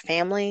friends or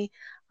family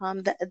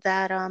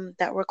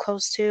that we're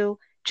close to,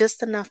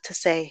 just enough to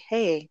say,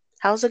 "Hey,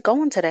 how's it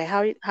going today?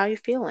 How you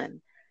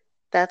feeling?"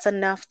 That's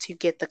enough to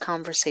get the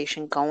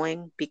conversation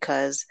going,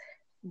 because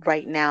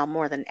right now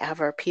more than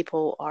ever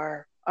people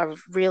are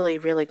really,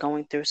 really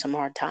going through some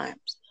hard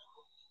times.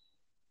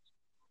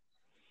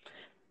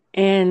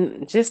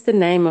 And just to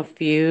name a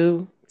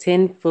few,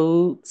 10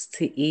 foods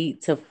to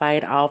eat to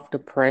fight off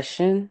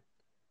depression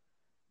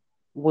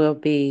will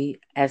be,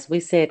 as we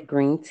said,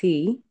 green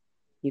tea.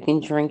 You can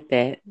drink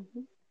that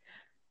Mhm.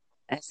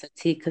 as a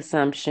tea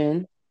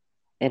consumption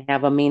and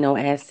have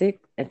amino acid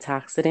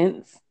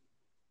antioxidants.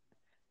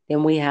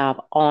 Then we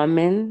have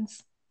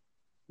almonds.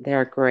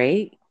 They're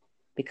great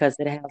because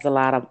it has a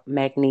lot of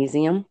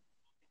magnesium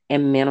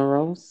and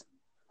minerals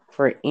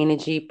for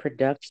energy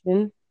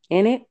production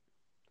in it.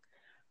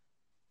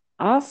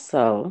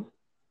 Also,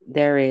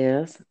 there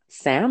is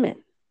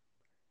salmon.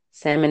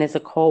 Salmon is a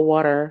cold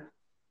water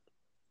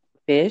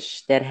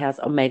fish that has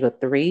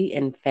omega-3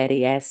 and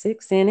fatty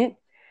acids in it,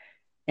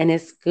 and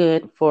it's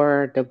good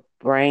for the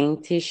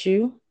brain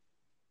tissue,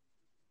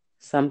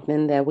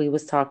 something that we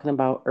was talking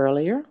about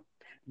earlier.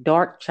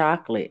 Dark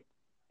chocolate,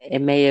 it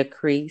may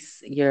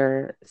increase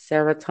your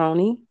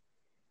serotonin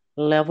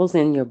levels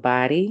in your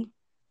body.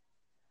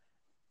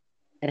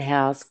 It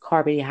has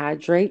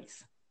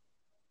carbohydrates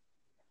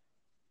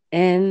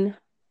and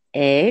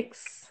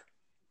eggs.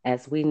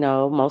 As we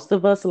know, most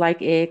of us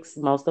like eggs,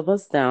 most of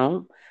us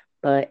don't,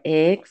 but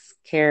eggs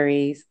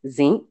carries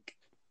zinc,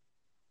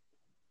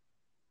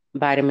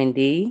 vitamin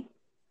D,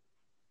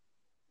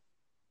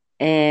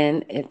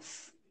 and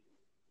it's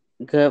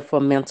good for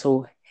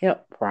mental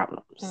health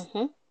problems.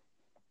 Mhm.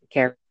 It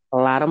carries a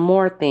lot of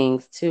more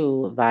things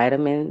too,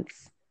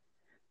 vitamins.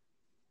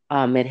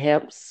 It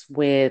helps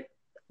with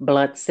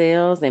blood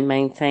cells and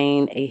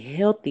maintain a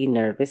healthy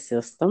nervous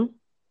system,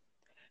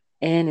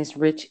 and it's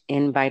rich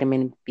in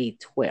vitamin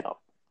B12.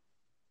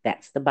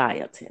 That's the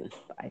biotin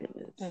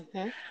vitamins.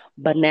 Mhm.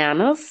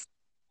 Bananas.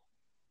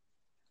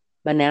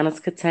 Bananas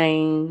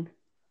contain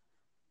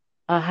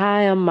a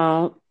high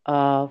amount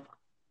of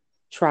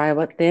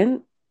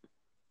tryptophan.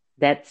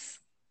 That's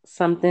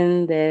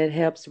something that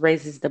helps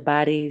raises the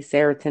body's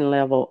serotonin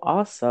level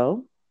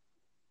also.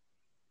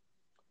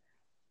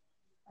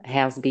 It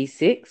has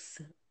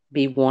B6,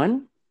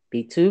 B1,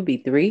 B2,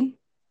 B3,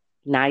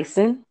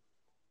 niacin,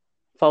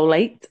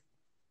 folate,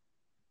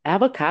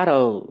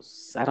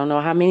 avocados. I don't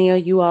know how many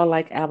of you all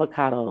like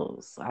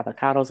avocados.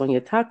 Avocados on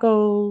your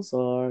tacos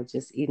or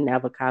just eating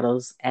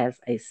avocados as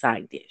a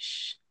side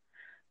dish.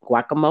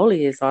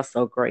 Guacamole is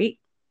also great.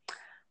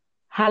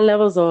 High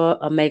levels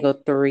of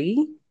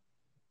omega-3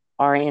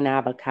 are in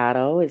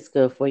avocado. It's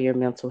good for your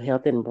mental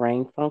health and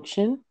brain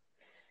function.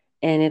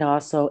 And it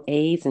also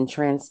aids in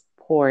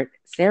transport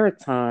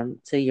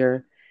serotonin to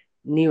your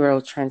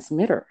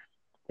neurotransmitter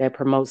that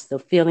promotes the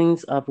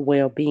feelings of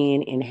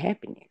well-being and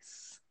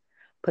happiness.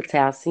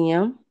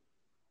 Potassium.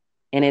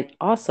 and it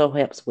also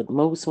helps with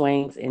mood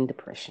swings and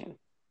depression.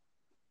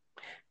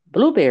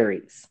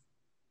 Blueberries.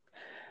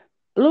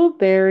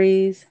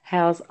 Blueberries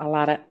house a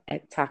lot of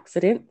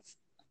antioxidants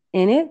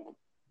in it.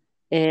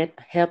 It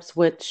helps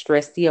with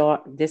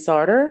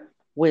disorder,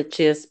 which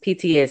is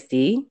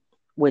PTSD,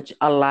 which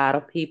a lot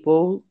of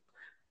people,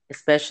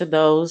 especially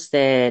those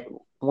that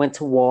went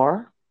to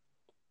war,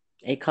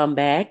 they come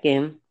back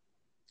and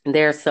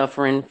they're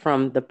suffering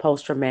from the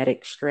post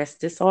traumatic stress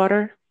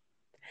disorder.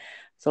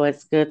 So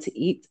it's good to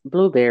eat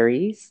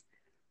blueberries.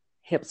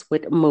 Helps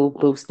with mood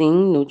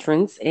boosting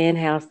nutrients and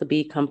has to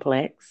be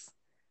complex.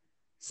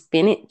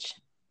 Spinach.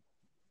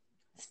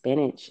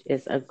 Spinach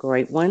is a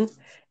great one.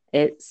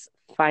 It's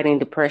fighting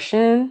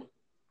depression.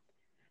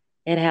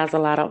 It has a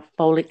lot of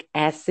folic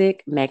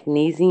acid,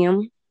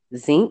 magnesium,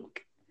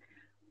 zinc,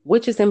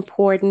 which is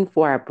important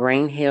for our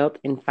brain health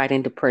and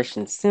fighting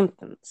depression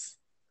symptoms.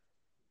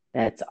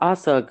 That's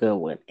also a good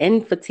one.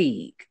 And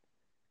fatigue.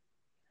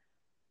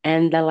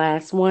 And the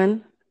last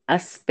one,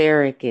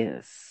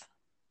 asparagus.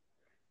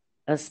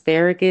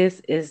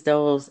 Asparagus is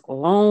those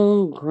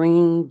long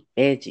green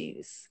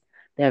veggies.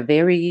 They're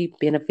very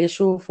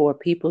beneficial for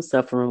people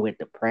suffering with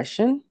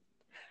depression.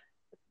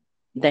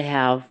 They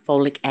have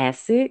folic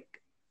acid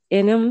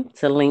in them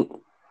to link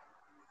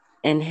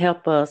and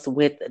help us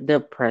with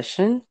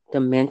depression,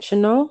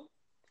 dimensional,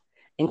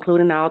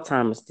 including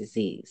Alzheimer's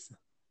disease.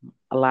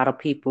 A lot of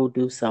people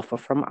do suffer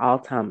from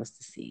Alzheimer's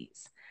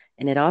disease.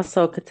 And it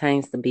also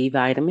contains the B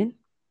vitamin,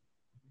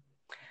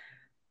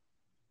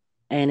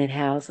 and it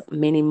has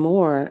many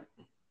more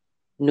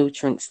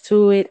nutrients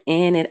to it,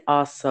 and it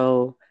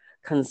also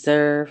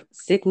conserve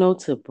signal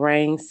to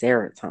brain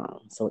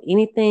serotonin. So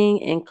anything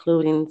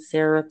including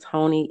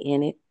serotonin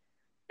in it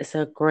is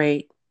a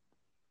great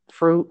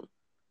fruit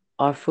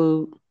or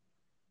food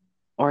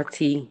or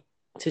tea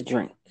to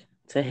drink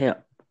to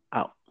help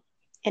out.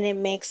 And it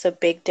makes a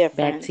big Back to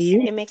difference.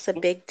 you. It makes a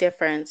big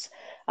difference.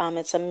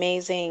 It's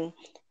amazing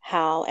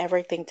how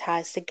everything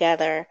ties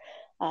together.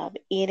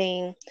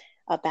 Eating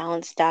a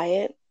balanced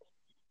diet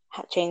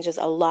changes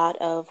a lot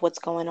of what's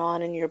going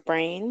on in your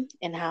brain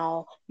and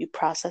how you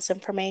process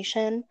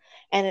information.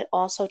 And it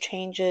also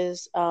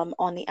changes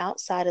on the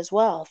outside as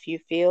well. If you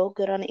feel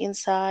good on the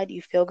inside,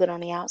 you feel good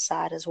on the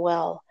outside as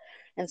well.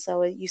 And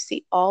so you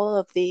see all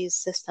of these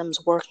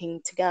systems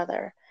working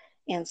together.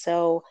 And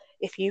so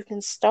if you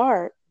can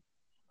start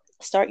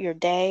your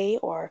day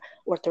or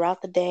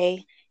throughout the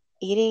day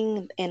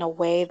eating in a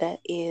way that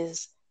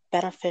is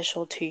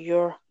beneficial to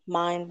your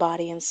mind,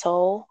 body, and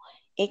soul,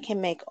 it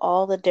can make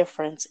all the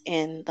difference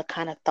in the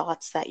kind of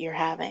thoughts that you're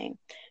having.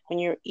 When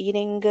you're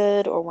eating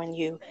good or when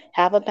you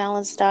have a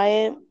balanced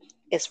diet,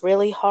 it's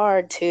really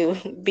hard to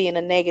be in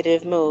a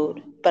negative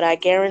mood. But I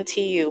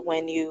guarantee you,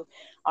 when you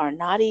are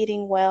not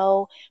eating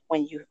well,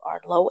 when you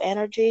are low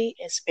energy,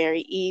 it's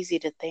very easy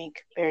to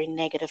think very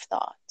negative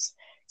thoughts.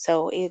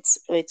 So it's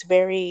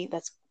very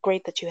that's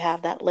great that you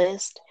have that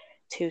list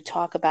to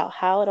talk about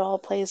how it all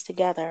plays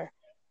together.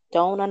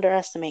 Don't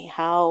underestimate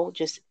how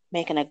just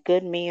making a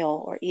good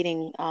meal or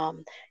eating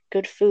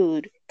good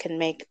food can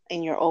make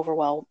in your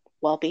overall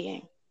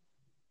well-being.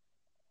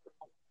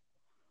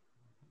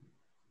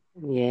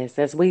 Yes,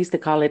 as we used to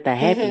call it, the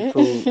happy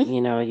food.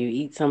 You know, you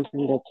eat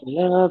something that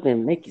you love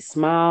and make you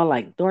smile,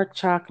 like dark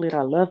chocolate.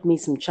 I love me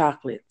some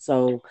chocolate.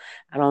 So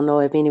I don't know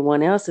if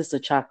anyone else is a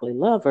chocolate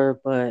lover,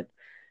 but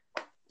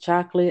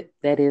chocolate,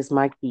 that is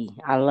my key.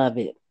 I love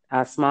it.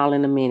 I smile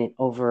in a minute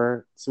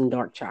over some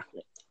dark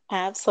chocolate.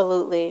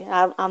 Absolutely.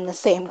 I'm the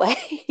same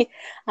way.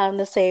 I'm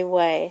the same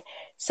way.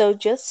 So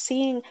just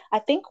seeing, I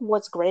think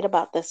what's great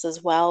about this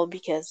as well,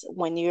 because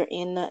when you're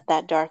in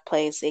that dark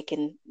place, it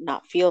can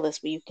not feel this,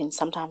 but you can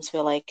sometimes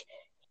feel like,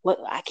 what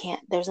I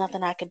can't, there's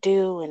nothing I could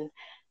do. And,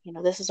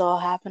 this is all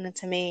happening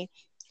to me.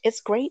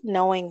 It's great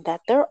knowing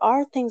that there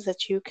are things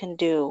that you can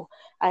do.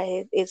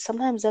 It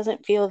sometimes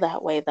doesn't feel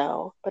that way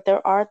though, but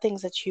there are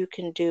things that you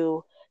can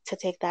do to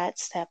take that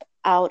step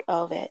out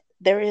of it.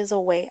 There is a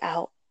way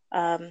out.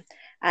 Um,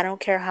 I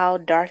don't care how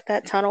dark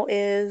that tunnel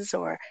is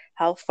or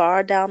how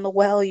far down the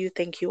well you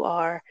think you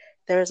are,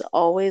 there's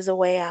always a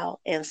way out.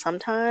 And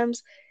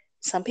sometimes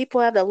some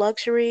people have the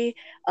luxury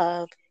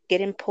of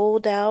getting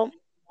pulled out,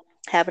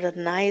 having a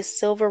nice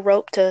silver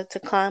rope to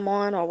climb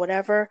on or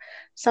whatever.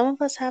 Some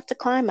of us have to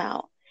climb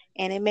out,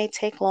 and it may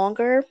take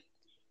longer,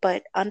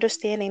 but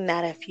understanding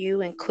that if you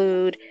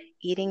include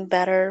eating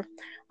better,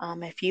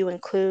 if you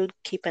include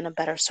keeping a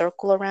better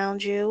circle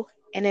around you,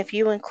 and if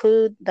you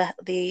include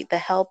the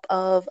help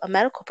of a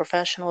medical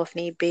professional if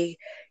need be,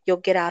 you'll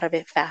get out of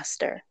it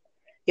faster.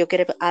 You'll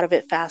get out of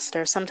it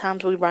faster.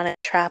 Sometimes we run a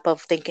trap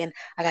of thinking,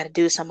 I got to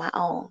do this on my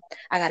own.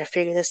 I got to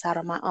figure this out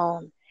on my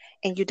own.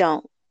 And you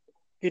don't.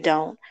 You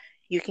don't.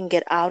 You can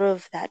get out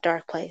of that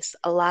dark place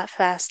a lot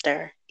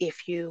faster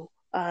if you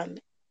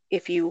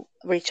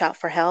reach out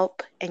for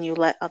help and you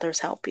let others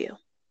help you.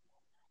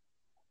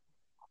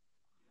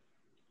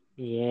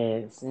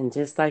 Yes, and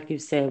just like you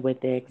said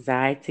with the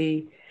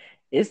anxiety,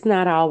 it's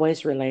not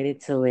always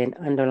related to an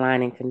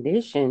underlying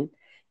condition.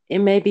 It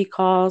may be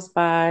caused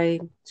by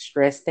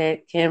stress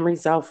that can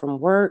result from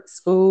work,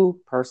 school,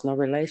 personal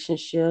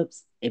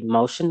relationships,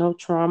 emotional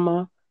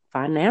trauma,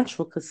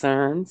 financial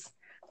concerns,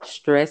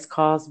 stress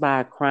caused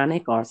by a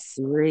chronic or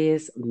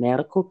serious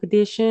medical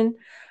condition,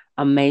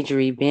 a major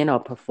event or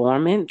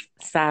performance,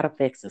 side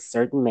effects of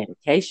certain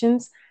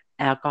medications,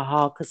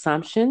 alcohol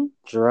consumption,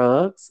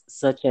 drugs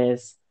such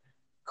as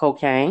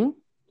cocaine,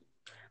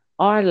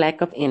 or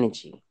lack of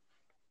energy.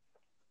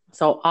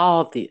 So,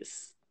 all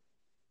this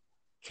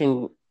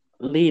can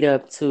lead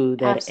up to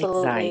that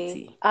Absolutely.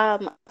 anxiety.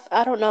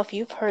 I don't know if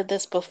you've heard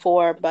this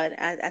before, but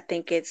I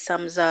think it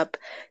sums up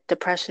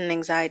depression and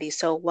anxiety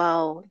so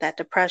well that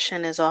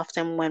depression is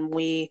often when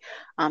we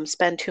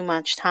spend too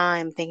much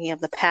time thinking of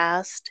the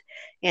past,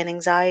 and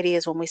anxiety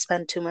is when we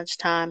spend too much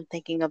time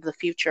thinking of the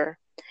future.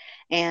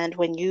 And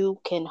when you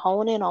can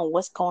hone in on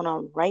what's going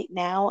on right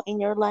now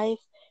in your life,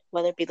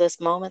 whether it be this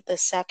moment,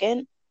 this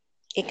second,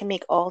 it can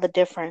make all the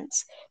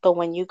difference. But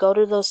when you go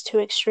to those two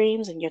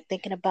extremes and you're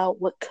thinking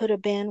about what could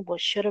have been, what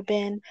should have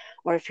been,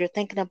 or if you're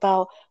thinking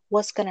about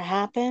what's going to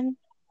happen,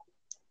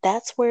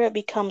 that's where it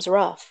becomes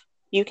rough.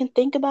 You can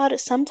think about it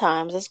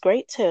sometimes. It's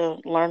great to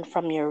learn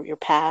from your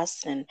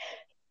past and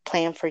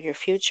plan for your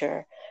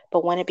future.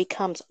 But when it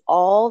becomes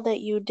all that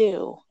you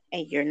do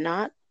and you're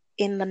not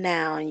in the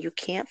now and you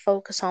can't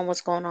focus on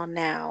what's going on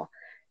now,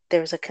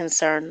 there's a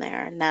concern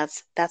there. And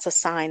that's a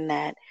sign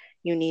that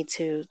you need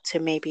to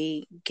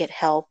maybe get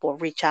help or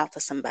reach out to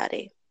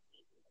somebody.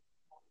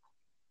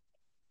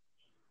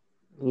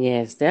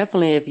 Yes,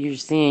 definitely if you're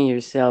seeing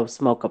yourself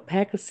smoke a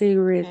pack of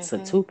cigarettes or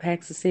Mhm. 2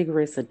 packs of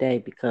cigarettes a day,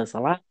 because a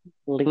lot of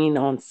people lean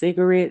on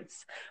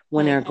cigarettes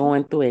when they're Mhm.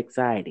 going through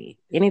anxiety.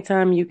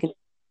 Anytime you can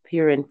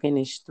appear and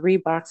finish 3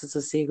 boxes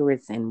of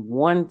cigarettes in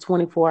one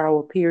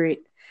 24-hour period,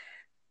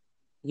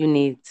 you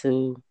need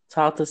to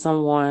talk to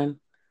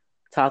someone,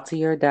 talk to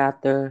your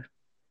doctor,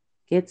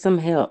 get some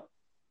help,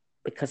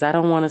 because I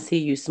don't want to see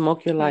you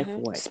smoke your life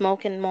away.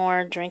 Smoking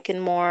more,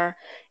 drinking more,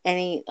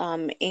 any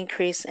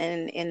increase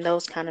in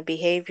those kind of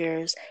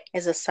behaviors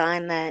is a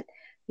sign that,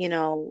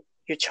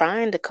 you're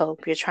trying to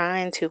cope, you're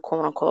trying to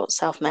quote unquote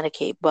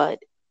self-medicate, but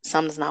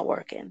something's not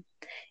working.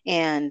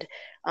 And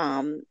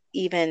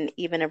even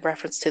in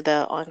reference to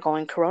the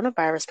ongoing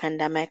coronavirus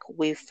pandemic,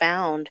 we've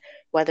found,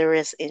 whether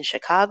it's in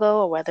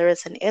Chicago or whether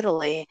it's in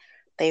Italy,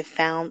 they've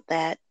found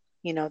that,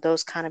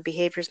 those kind of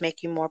behaviors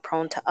make you more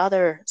prone to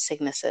other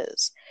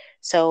sicknesses.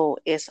 So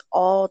it's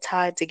all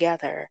tied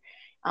together.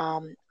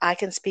 I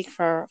can speak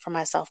for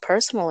myself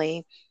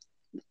personally.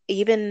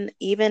 Even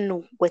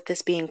with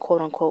this being quote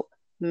unquote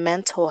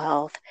mental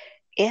health,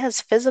 it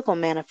has physical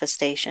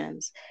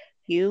manifestations.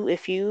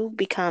 If you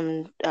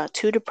become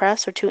too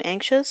depressed or too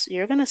anxious,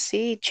 you're going to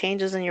see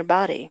changes in your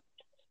body,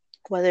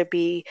 whether it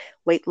be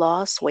weight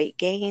loss, weight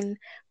gain,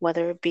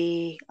 whether it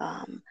be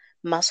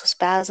muscle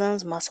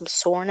spasms, muscle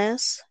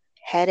soreness,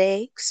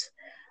 headaches,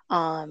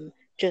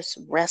 just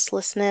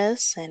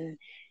restlessness and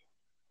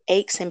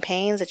aches and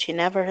pains that you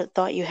never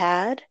thought you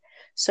had.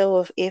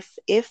 So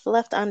if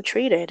left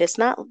untreated, it's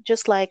not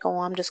just like, oh,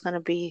 I'm just going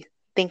to be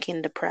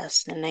thinking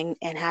depressed and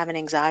having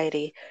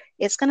anxiety.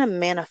 It's going to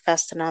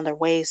manifest in other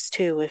ways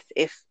too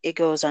if it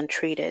goes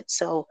untreated.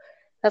 So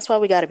that's why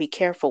we got to be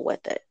careful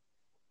with it.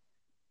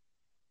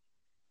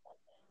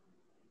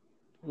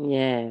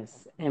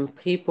 Yes, and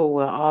people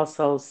will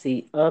also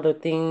see other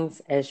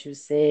things, as you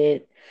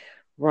said,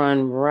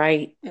 run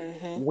right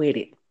Mhm. with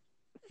it.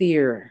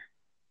 Fear,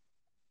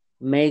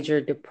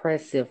 major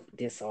depressive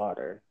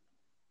disorder.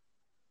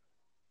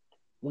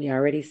 We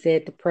already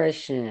said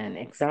depression,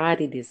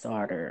 anxiety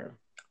disorder.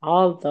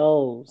 All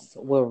those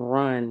will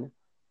run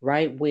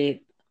right with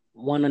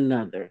one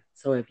another.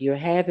 So if you're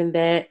having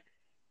that,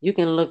 you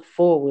can look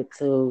forward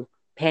to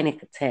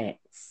panic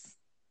attacks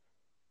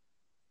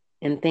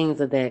and things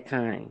of that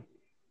kind,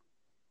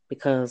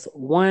 because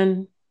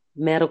one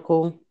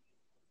medical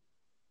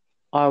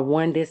or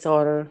one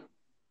disorder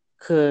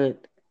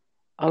could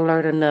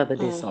alert another Mhm.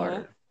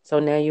 disorder. So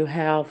now you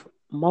have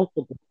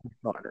multiple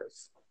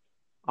disorders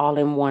all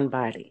in one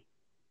body.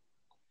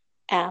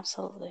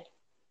 Absolutely.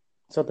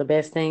 So the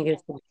best thing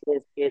is to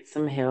just get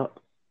some help,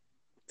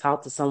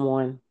 talk to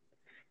someone,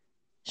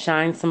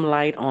 shine some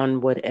light on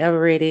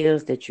whatever it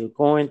is that you're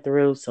going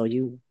through, so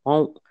you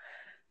won't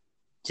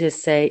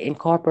just say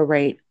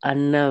incorporate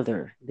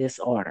another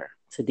disorder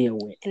to deal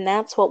with. And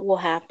that's what will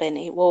happen.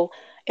 It will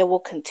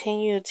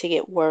continue to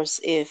get worse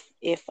if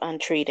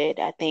untreated.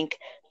 I think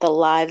the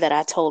lie that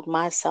I told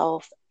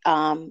myself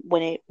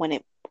when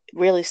it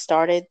really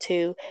started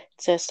to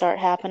start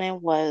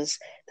happening was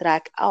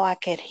that I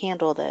could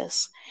handle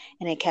this,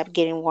 and it kept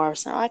getting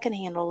worse. Oh, I can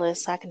handle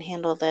this. I can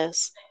handle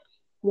this.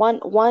 One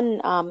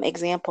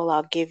example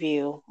I'll give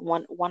you,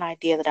 one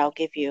idea that I'll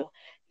give you.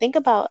 Think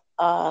about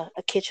a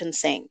kitchen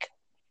sink,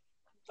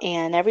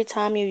 and every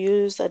time you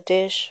use a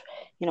dish,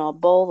 a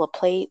bowl, a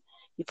plate,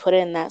 you put it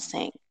in that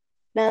sink.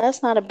 Now,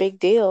 that's not a big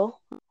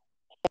deal.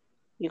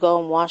 You go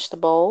and wash the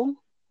bowl,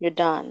 you're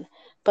done.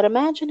 But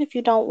imagine if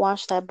you don't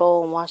wash that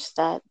bowl and wash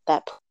that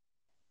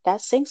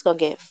sink's gonna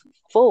get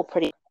full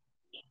pretty.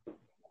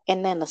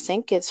 And then the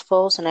sink gets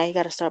full, so now you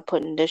got to start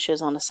putting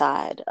dishes on the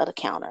side of the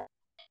counter.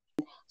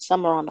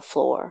 Some are on the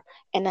floor.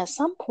 And at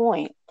some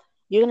point,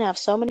 you're going to have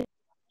so many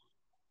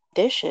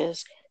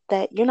dishes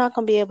that you're not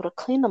going to be able to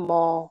clean them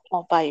all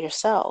by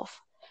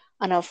yourself.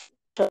 And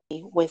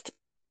unfortunately, with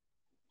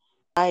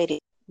society,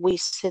 we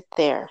sit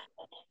there,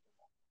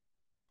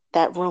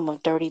 that room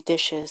of dirty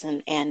dishes,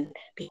 and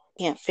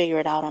can't figure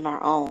it out on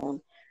our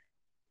own.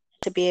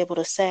 To be able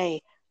to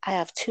say, I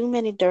have too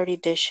many dirty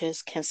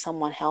dishes. Can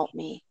someone help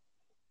me?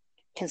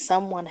 Can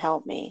someone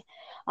help me?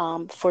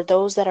 For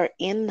those that are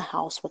in the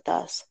house with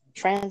us,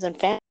 friends and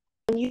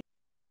family,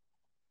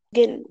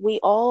 we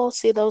all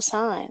see those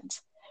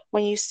signs.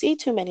 When you see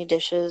too many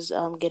dishes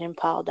getting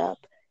piled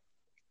up,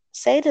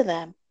 say to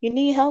them, "You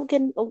need help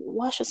getting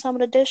washing some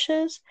of the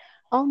dishes?"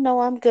 "Oh no,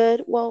 I'm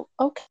good." "Well,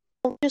 okay,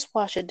 just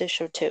wash a dish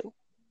or two."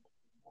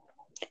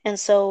 And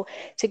so,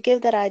 to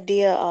give that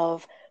idea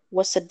of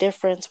what's the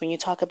difference when you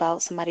talk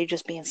about somebody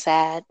just being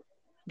sad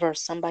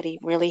versus somebody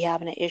really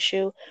having an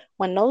issue,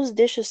 when those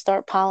dishes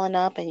start piling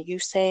up and you're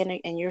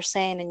saying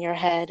in your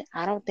head,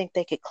 "I don't think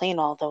they could clean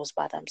all those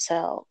by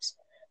themselves."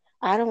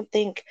 I don't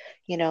think,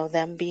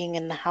 them being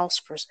in the house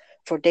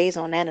for days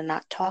on end and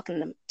not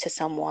talking to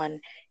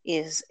someone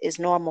is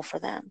normal for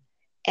them.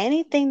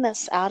 Anything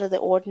that's out of the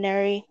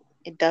ordinary,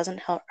 it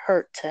doesn't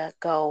hurt to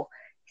go,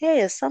 "Hey,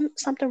 is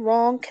something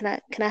wrong? Can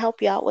I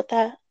help you out with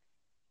that?"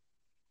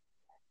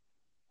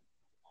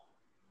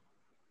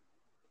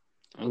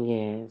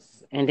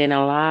 Yes. And then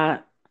a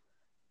lot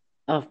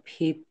of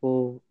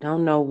people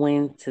don't know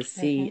when to Hmm.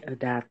 see a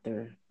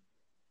doctor.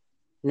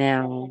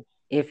 Now,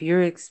 if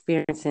you're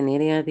experiencing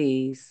any of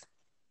these,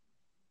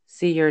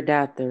 see your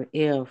doctor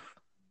if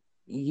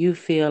you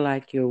feel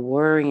like you're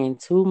worrying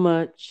too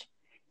much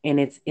and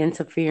it's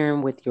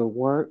interfering with your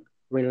work,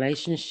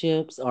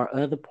 relationships, or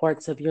other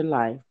parts of your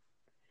life.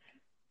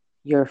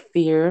 Your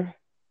fear,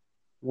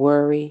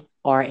 worry,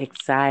 or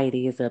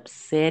anxiety is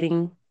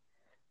upsetting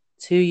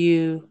to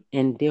you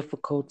and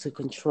difficult to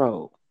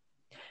control.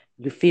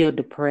 You feel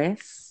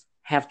depressed,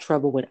 have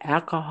trouble with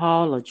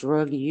alcohol or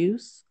drug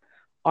use,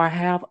 or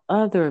have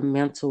other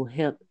mental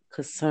health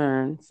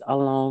concerns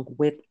along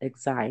with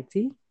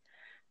anxiety.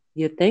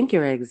 You think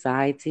your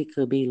anxiety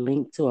could be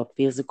linked to a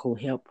physical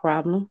health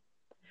problem.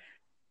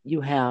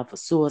 You have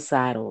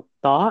suicidal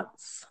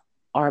thoughts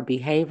or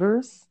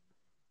behaviors.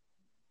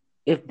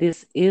 If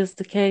this is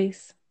the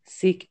case,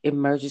 seek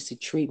emergency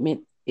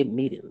treatment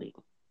immediately,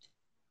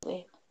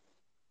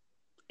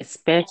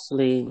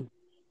 especially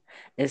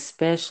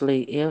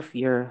especially if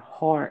your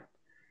heart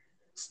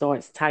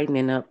starts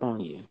tightening up on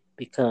you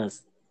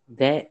because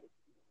that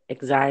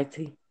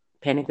anxiety,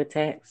 panic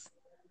attacks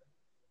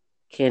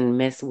can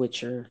mess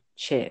with your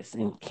chest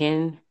and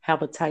can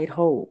have a tight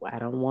hold. I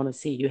don't want to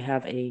see you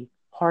have a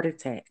heart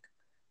attack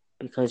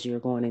because you're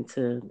going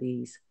into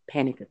these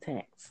panic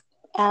attacks.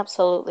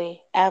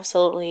 Absolutely,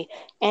 absolutely.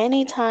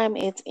 Anytime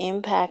it's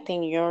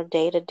impacting your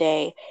day to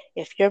day,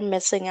 if you're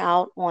missing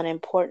out on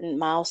important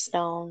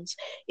milestones,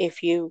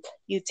 if you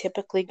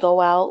typically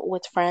go out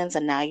with friends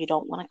and now you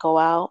don't want to go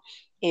out,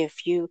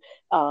 if you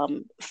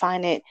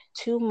find it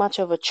too much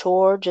of a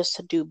chore just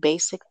to do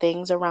basic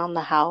things around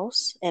the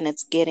house and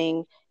it's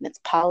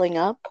piling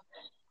up,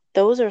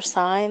 those are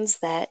signs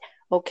that,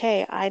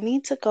 okay, I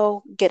need to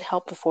go get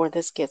help before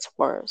this gets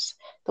worse.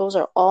 Those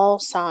are all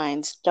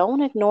signs.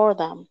 Don't ignore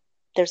them.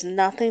 There's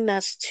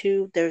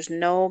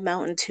no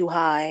mountain too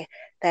high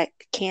that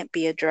can't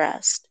be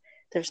addressed.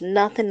 There's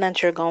nothing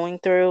that you're going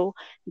through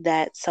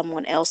that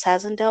someone else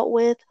hasn't dealt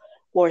with,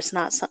 or it's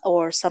not,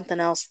 or something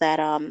else that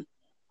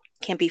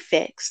can be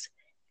fixed.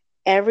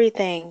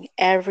 Everything,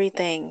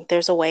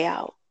 there's a way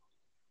out.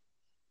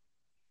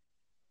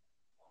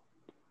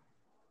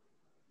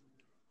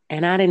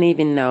 And I didn't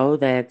even know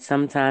that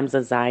sometimes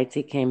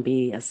anxiety can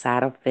be a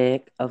side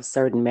effect of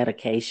certain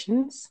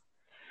medications.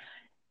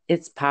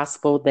 It's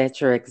possible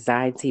that your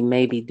anxiety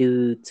may be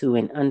due to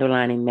an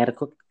underlying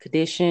medical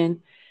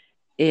condition.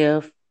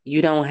 If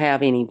you don't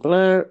have any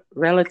blood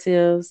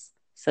relatives,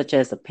 such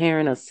as a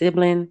parent or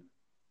sibling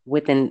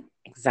with an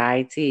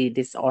anxiety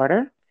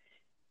disorder,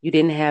 you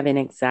didn't have an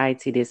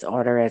anxiety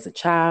disorder as a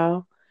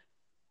child,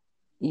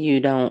 you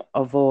don't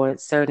avoid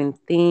certain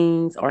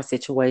things or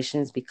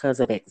situations because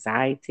of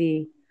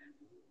anxiety,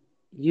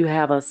 you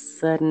have a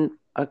sudden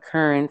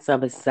occurrence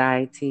of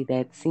anxiety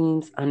that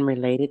seems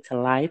unrelated to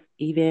life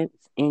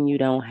events, and you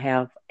don't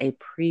have a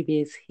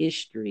previous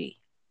history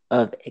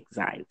of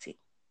anxiety.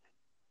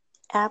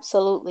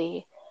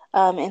 Absolutely.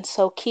 And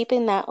so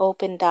keeping that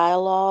open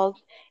dialogue,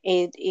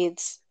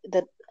 it's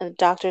the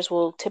doctors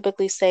will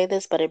typically say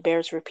this, but it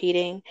bears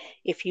repeating.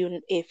 If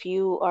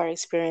you are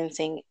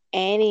experiencing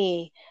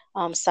any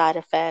side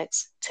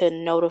effects, to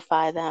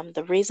notify them.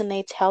 The reason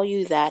they tell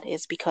you that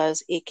is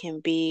because it can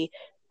be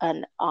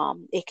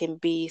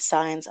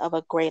signs of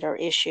a greater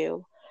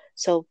issue.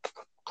 So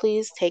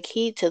please take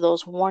heed to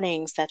those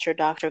warnings that your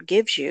doctor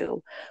gives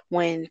you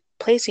when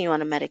placing you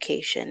on a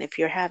medication. If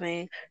you're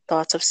having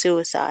thoughts of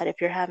suicide, if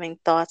you're having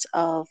thoughts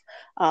of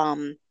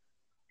um,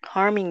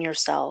 harming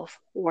yourself,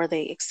 or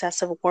the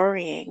excessive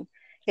worrying,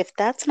 If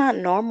that's not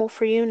normal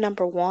for you,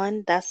 number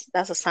one, that's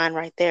a sign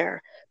right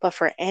there. But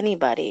for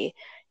anybody,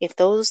 if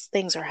those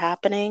things are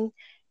happening,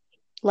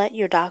 let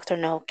your doctor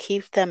know,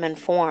 keep them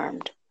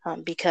informed,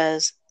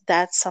 because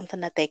that's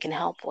something that they can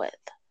help with.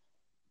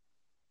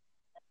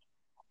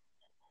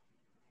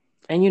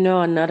 And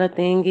another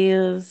thing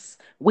is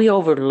we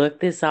overlook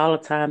this all the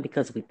time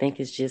because we think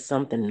it's just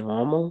something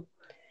normal.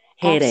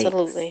 Headaches.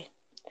 Absolutely.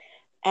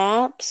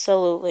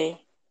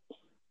 Absolutely.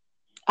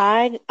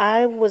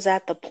 I was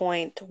at the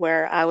point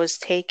where I was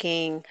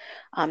taking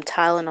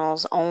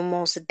Tylenols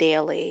almost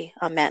daily.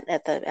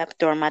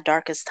 During my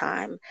darkest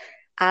time,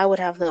 I would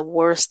have the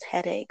worst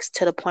headaches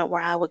to the point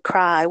where I would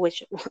cry,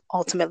 which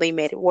ultimately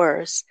made it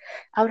worse.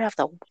 I would have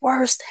the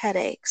worst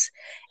headaches,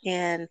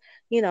 and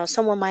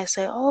someone might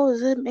say, "Oh,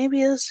 is it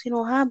maybe it's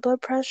high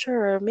blood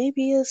pressure, or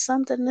maybe it's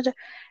something,"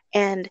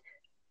 and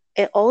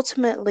it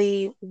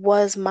ultimately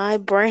was my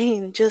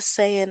brain just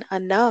saying,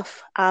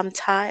 enough. I'm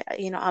tired.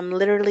 I'm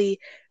literally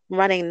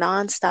running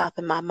nonstop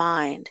in my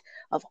mind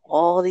of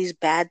all these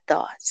bad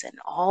thoughts and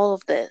all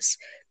of this.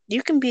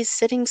 You can be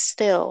sitting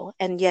still,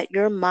 and yet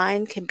your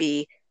mind can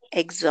be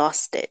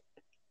exhausted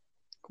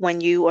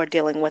when you are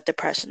dealing with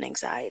depression,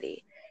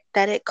 anxiety.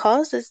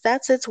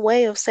 That's its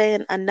way of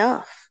saying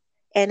enough.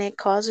 And it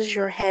causes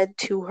your head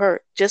to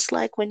hurt. Just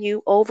like when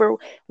you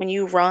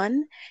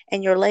run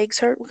and your legs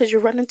hurt because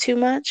you're running too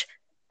much,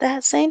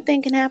 that same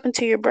thing can happen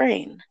to your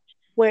brain,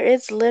 where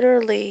it's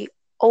literally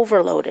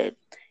overloaded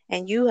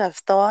and you have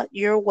thought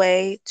your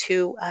way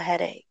to a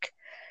headache.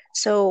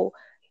 So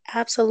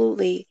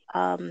absolutely,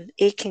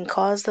 it can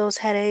cause those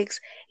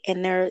headaches,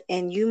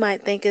 and you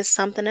might think it's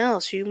something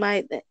else.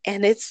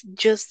 And it's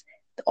just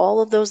all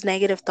of those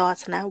negative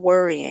thoughts and that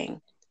worrying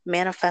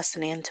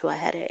manifesting into a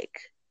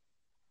headache.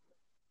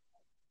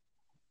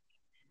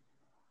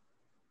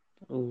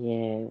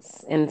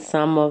 Yes. And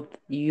some of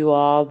you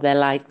all that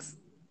likes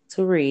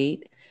to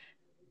read,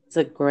 it's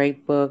a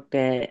great book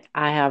that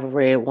I have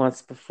read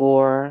once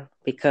before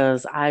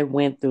because I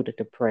went through the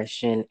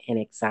depression and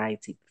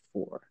anxiety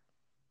before.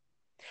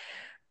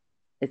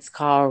 It's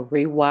called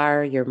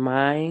Rewire Your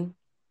Mind,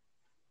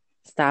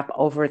 Stop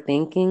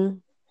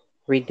Overthinking,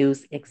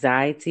 Reduce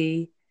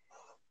Anxiety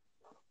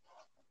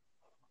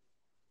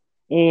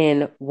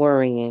and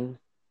Worrying.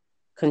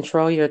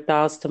 Control Your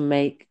Thoughts to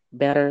Make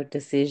Better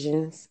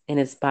Decisions. And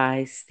it's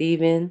by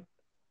Stephen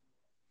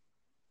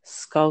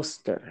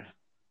Schuster.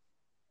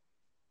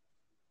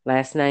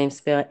 Last name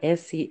spelled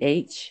Schuster.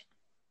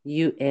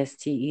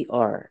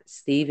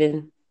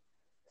 Stephen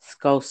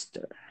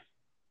Schuster.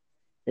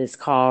 It's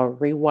called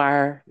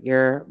Rewire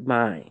Your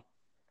Mind.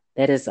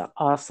 That is an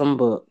awesome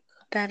book.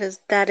 That is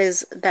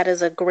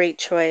a great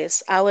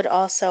choice. I would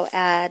also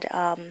add,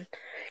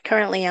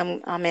 currently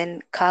I'm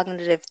in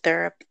cognitive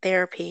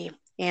therapy,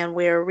 and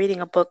we're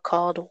reading a book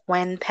called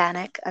When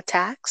Panic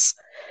Attacks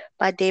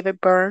by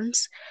David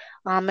Burns.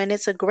 And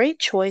it's a great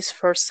choice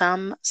for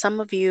some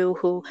of you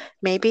who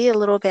may be a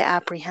little bit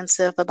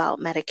apprehensive about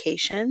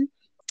medication.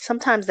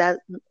 Sometimes that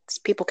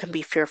people can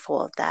be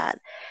fearful of that,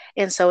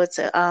 and so it's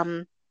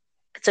a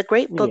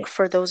great Yeah. book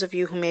for those of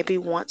you who maybe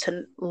want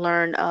to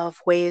learn of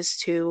ways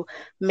to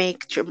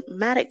make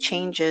dramatic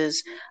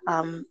changes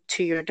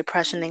to your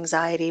depression,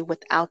 anxiety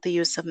without the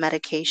use of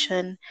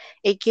medication.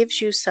 It gives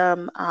you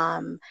some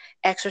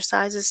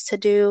exercises to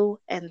do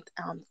and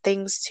a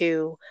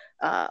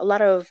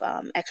lot of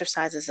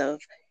exercises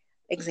of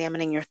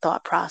examining your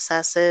thought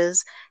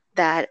processes.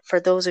 That for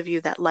those of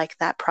you that like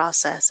that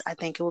process, I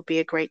think it would be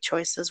a great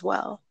choice as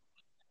well.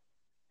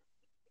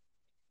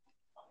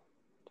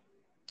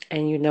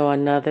 And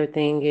another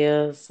thing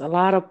is a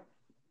lot of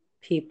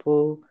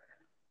people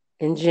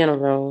in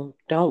general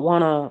don't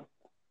want to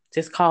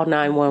just call Mhm.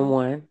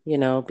 911,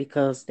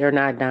 because they're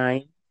not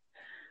dying.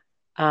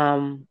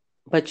 Um,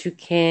 but you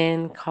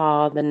can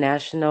call the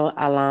National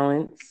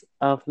Allowance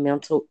of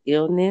Mental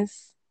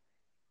Illness,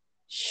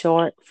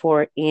 short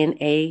for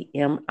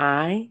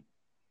NAMI,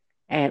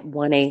 at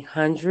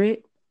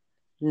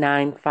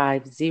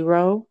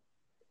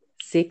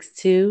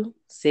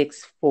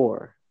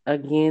 1-800-950-6264.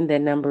 Again,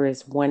 that number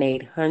is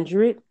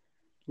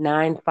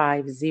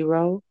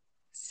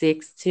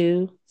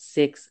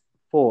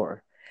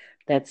 1-800-950-6264.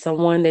 That's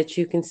someone that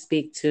you can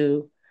speak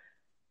to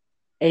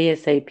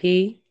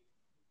ASAP.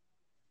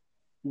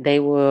 They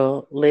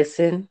will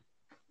listen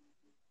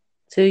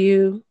to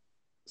you,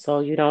 so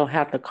you don't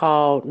have to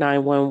call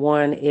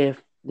 911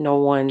 if no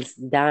one's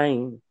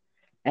dying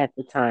at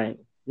the time.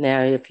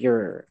 Now, if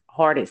your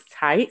heart is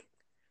tight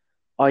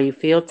or you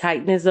feel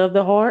tightness of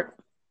the heart,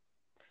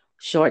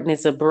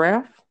 shortness of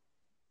breath,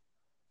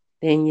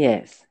 then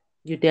yes,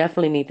 you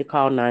definitely need to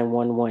call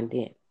 911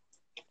 then.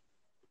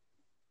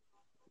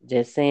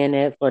 Just saying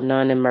that for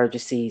non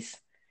emergencies,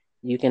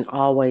 you can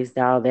always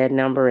dial that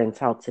number and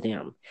talk to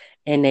them.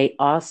 And they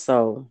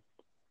also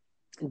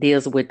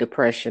deals with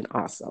depression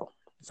also.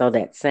 So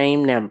that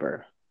same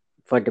number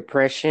for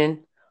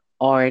depression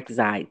or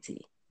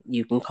anxiety,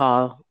 you can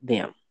call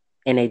them.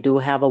 And they do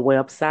have a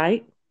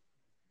website.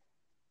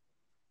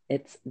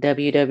 It's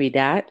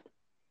www.nami.org.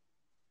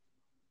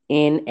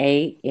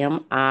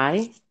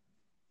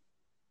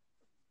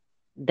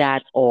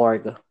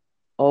 org,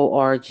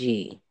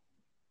 O-R-G.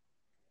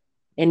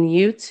 And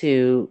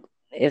YouTube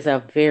is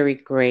a very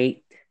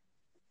great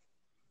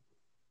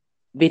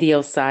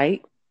video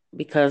site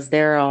because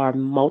there are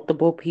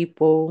multiple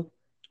people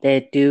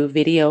that do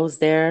videos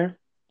there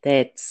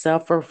that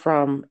suffer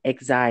from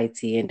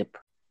anxiety and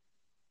depression.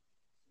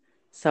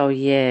 So,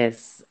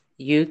 yes,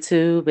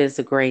 YouTube is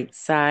a great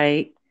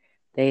site.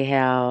 They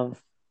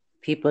have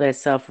people that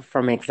suffer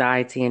from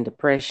anxiety and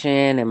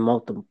depression and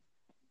multiple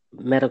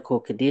medical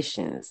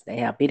conditions. They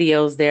have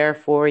videos there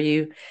for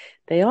you.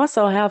 They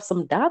also have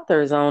some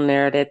doctors on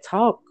there that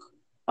talk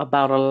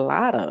about a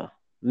lot of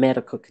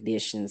medical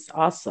conditions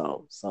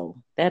also. So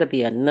that'll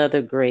be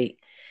another great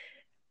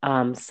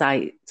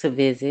site to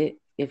visit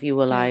if you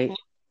would like. Mhm.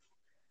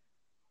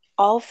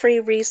 All free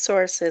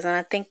resources, and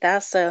I think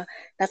that's a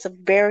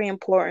very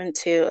important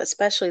too,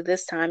 especially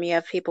this time. You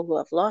have people who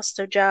have lost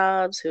their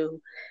jobs,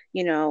 who,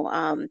 you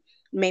know,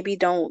 maybe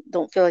don't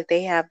feel like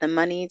they have the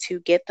money to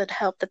get the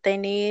help that they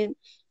need.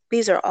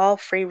 These are all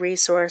free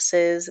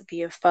resources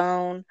via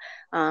phone,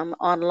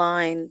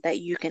 online, that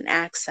you can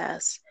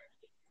access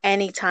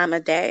any time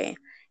of day.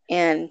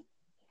 And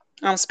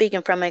I'm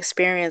speaking from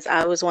experience.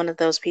 I was one of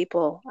those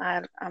people.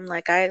 I'm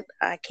like, I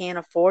can't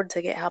afford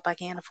to get help. I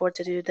can't afford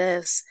to do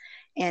this.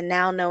 And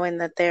now knowing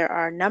that there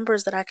are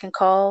numbers that I can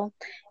call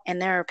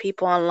and there are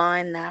people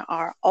online that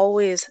are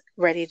always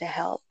ready to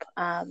help,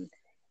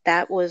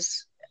 that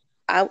was,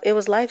 it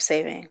was life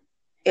saving.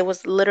 It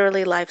was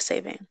literally life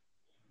saving.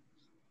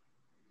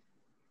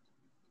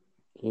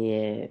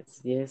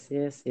 Yes, yes,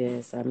 yes,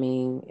 yes. I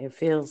mean, it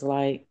feels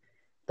like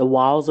the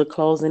walls are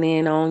closing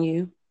in on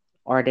you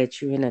or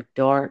that you're in a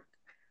dark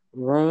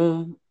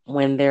room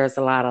when there's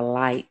a lot of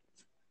light.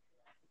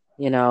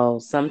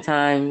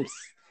 Sometimes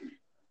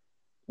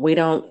we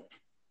don't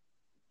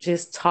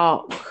just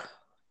talk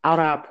out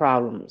our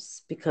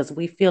problems because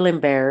we feel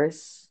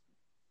embarrassed.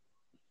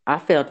 I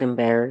felt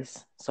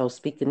embarrassed. So,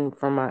 speaking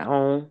from my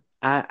own,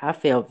 I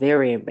felt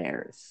very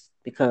embarrassed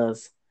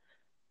because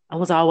I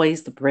was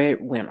always the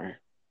breadwinner,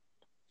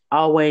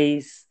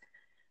 always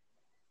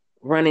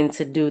running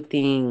to do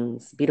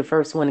things, be the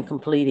first one to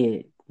complete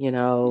it,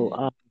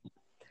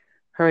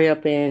 hurry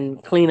up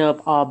and clean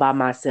up all by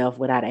myself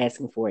without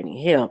asking for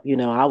any help.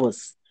 I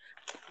was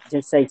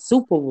just say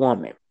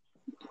superwoman.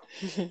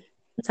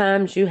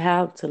 Sometimes you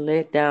have to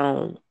let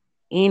down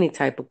any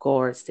type of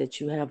guards that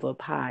you have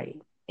up high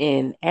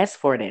and ask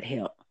for that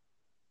help.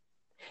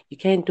 You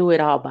can't do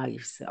it all by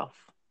yourself.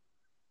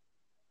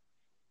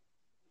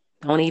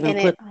 Don't even And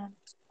it put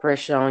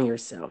pressure on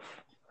yourself.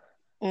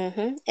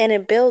 And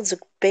it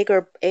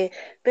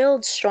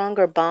builds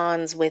stronger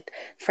bonds with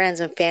friends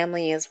and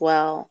family as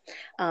well.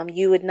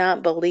 You would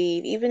not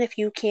believe, even if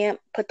you can't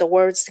put the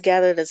words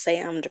together to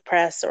say I'm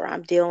depressed or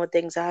I'm dealing with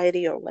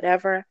anxiety or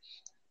whatever,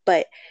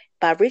 but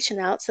by reaching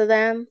out to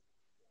them,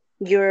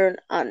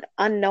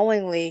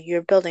 unknowingly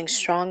you're building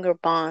stronger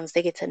bonds.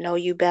 They get to know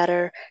you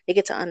better. They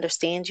get to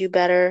understand you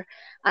better.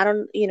 I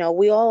don't,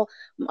 we all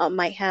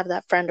might have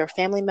that friend or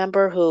family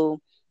member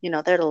who,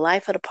 they're the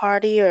life of the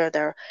party,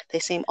 or they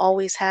seem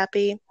always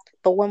happy.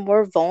 But when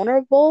we're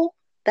vulnerable,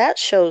 that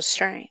shows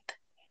strength.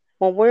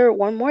 When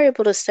we're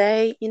able to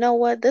say, you know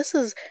what,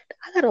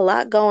 I got a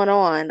lot going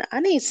on. I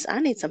need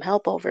some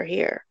help over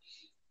here.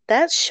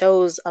 That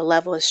shows a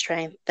level of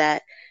strength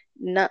that,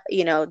 not,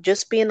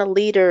 just being a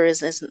leader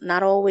is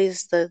not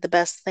always the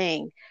best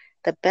thing.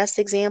 The best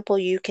example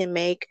you can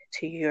make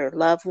to your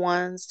loved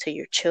ones, to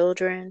your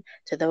children,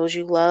 to those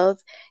you love,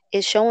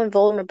 is showing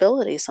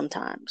vulnerability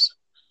sometimes.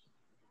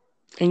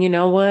 And you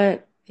know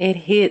what? It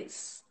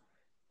hits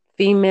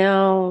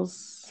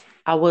females,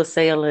 I would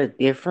say, a little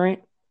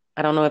different.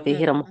 I don't know if it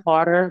hit them Mm.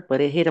 harder,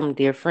 but it hit them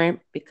different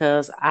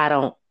because I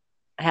don't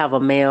have a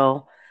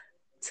male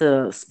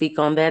to speak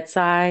on that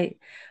side.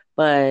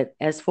 But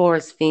as far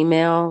as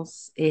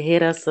females, it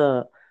hit us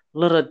a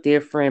little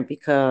different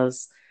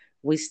because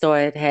we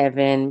started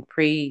having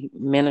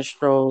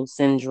premenstrual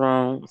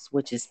syndromes,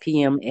 which is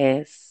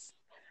PMS,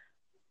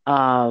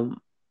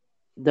 um,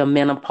 the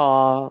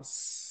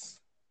menopause,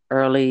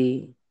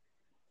 early.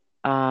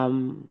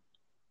 Um,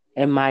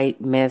 it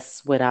might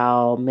mess with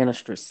our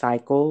menstrual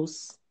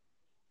cycles.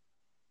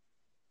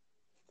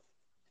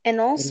 And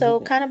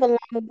also, kind of along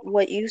with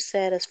what you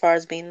said as far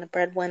as being the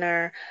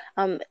breadwinner,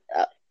 um,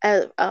 uh,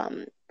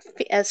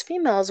 as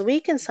females, we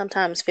can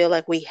sometimes feel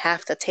like we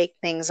have to take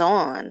things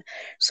on.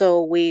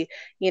 So we,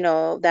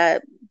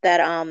 that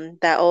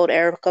old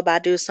Erykah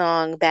Badu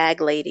song,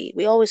 "Bag Lady."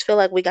 We always feel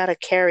like we got to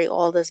carry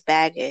all this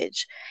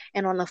baggage.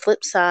 And on the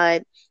flip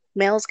side,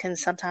 males can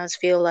sometimes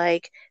feel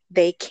like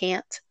they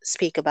can't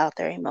speak about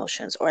their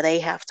emotions, or they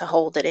have to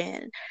hold it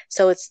in.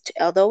 So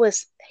although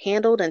it's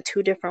handled in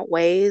two different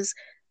ways,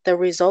 the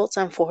results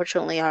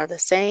unfortunately are the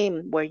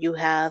same, where you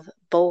have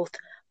both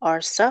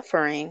are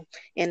suffering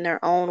in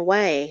their own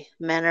way.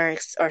 Men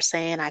are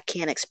saying, I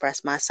can't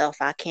express myself,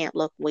 I can't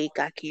look weak,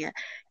 I can't,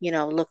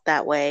 look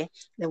that way.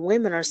 And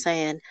women are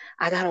saying,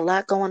 I got a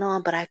lot going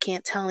on, but I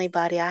can't tell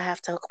anybody, I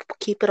have to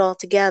keep it all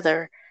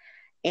together.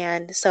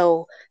 And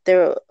so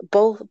they're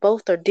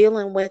both are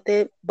dealing with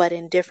it, but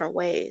in different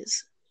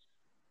ways.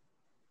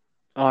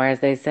 Or as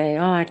they say,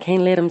 oh, I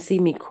can't let them see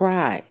me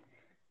cry.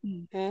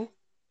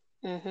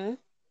 Mm-hmm. Mm-hmm.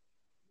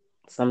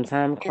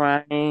 Sometimes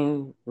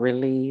crying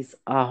relieves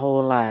a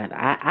whole lot.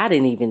 I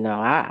didn't even know.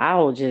 I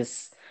will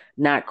just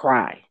not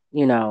cry,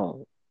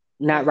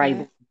 not right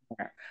Mm-hmm.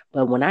 there.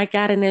 But when I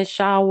got in that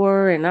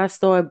shower and I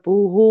started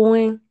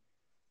boo-hooing,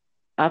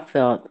 I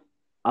felt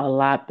a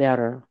lot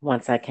better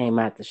once I came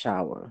out the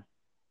shower.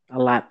 A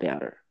lot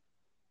better.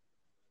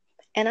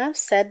 And I've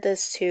said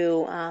this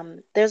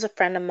to, there's a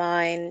friend of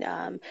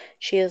mine.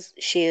 She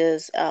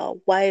is a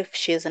wife.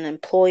 She is an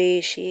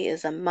employee. She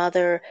is a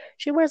mother.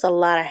 She wears a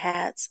lot of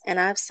hats. And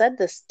I've said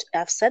this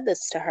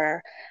to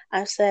her.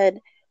 I've said,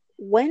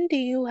 when do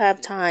you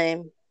have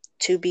time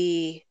to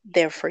be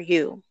there for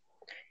you?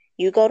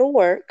 You go to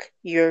work,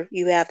 you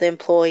have the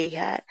employee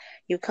hat.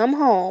 You come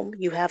home,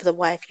 you have the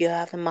wife, you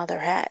have the mother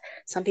hat.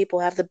 Some people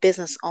have the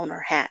business owner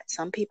hat.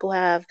 Some people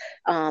have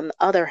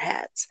other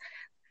hats.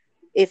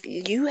 If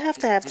you have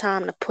to have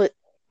time to put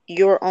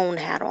your own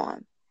hat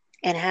on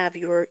and have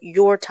your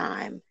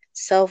time,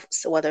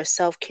 whether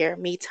self-care,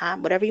 me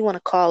time, whatever you want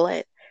to call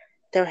it,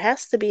 there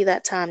has to be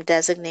that time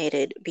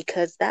designated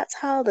because that's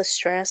how the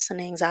stress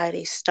and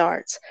anxiety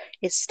starts.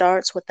 It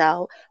starts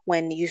without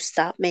when you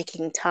stop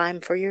making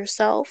time for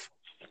yourself,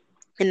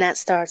 and that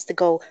starts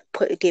to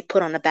get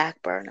put on the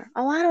back burner.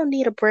 Oh, I don't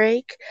need a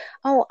break.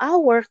 Oh,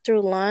 I'll work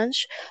through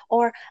lunch.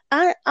 Or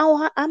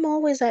I'm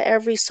always at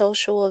every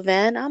social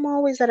event. I'm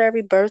always at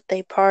every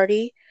birthday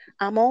party.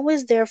 I'm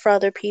always there for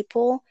other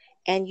people,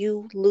 and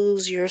you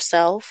lose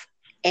yourself,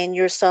 and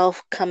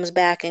yourself comes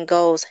back and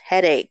goes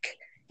headache.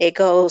 It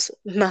goes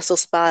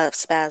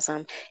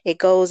spasm. It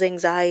goes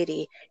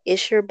anxiety.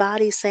 It's your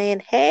body saying,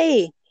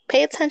 "Hey,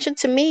 pay attention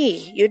to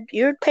me.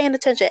 You're paying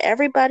attention to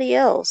everybody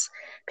else.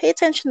 Pay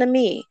attention to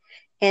me.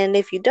 And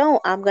if you don't,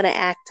 I'm going to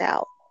act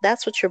out."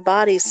 That's what your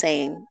body's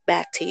saying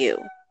back to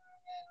you.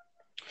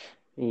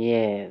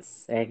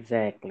 Yes,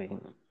 exactly.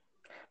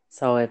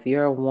 So if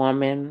you're a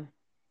woman,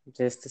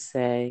 just to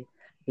say,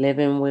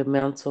 living with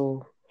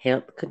mental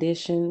health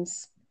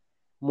conditions,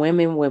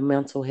 women with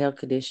mental health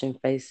condition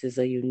faces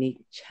a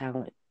unique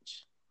challenge.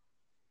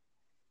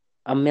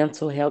 A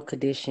mental health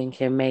condition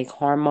can make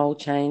hormone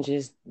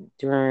changes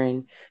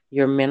during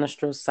your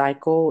menstrual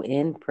cycle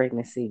and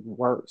pregnancy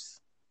worse.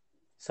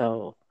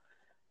 So,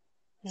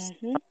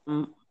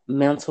 Hmm.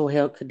 mental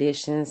health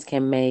conditions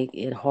can make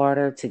it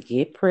harder to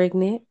get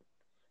pregnant.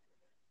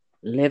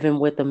 Living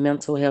with a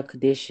mental health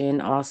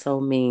condition also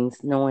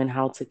means knowing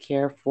how to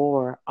care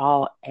for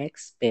all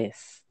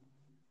aspects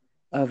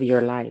of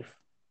your life.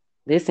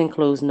 This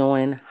includes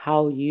knowing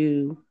how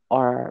you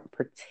are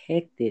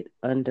protected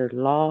under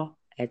law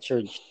at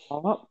your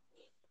job.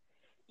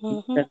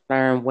 You Hmm. can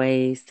learn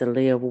ways to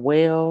live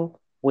well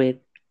with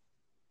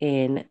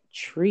and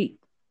treat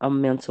a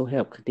mental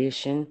health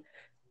condition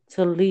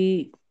to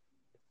lead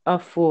a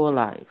full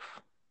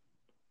life.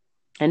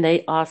 And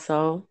they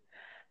also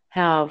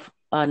have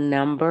a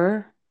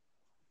number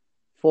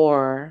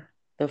for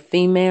the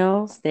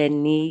females that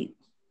need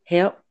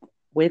help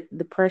with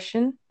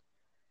depression.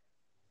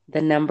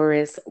 The number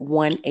is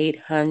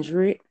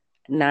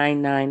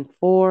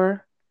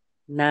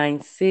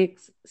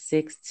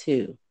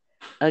 1-800-994-9662.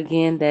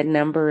 Again, that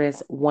number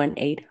is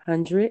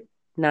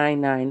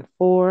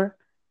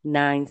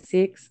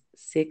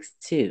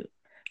 1-800-994-9662.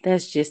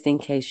 That's just in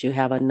case you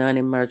have a non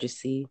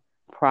emergency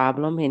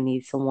problem and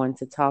need someone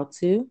to talk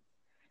to.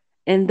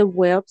 And the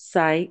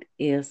website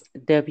is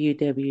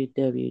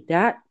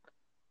www.women's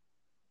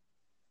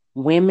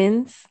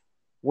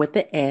with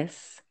the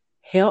S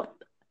health.gov.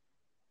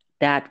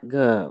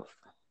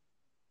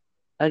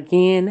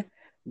 Again,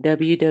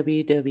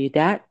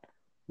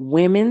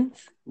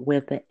 www.women's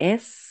with the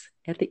S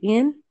at the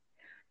end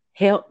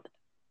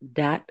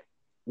health.gov.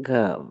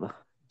 Gov.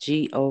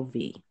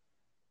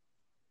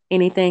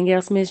 Anything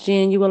else, Miss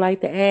Jen, you would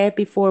like to add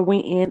before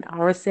we end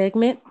our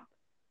segment?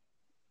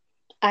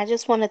 I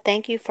just want to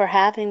thank you for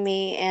having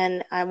me.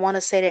 And I want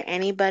to say to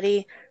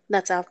anybody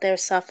that's out there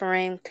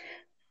suffering,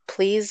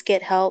 please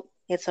get help.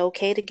 It's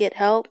okay to get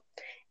help,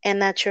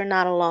 and that you're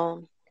not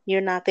alone.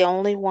 You're not the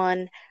only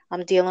one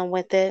dealing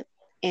with it,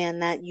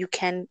 and that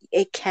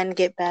it can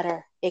get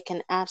better. It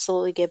can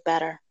absolutely get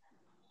better.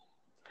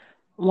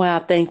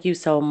 Well, thank you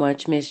so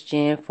much, Miss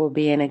Jen, for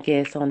being a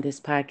guest on this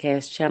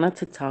podcast channel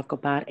to talk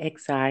about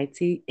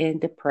anxiety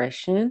and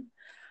depression.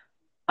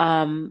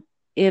 Um,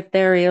 if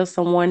there is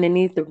someone that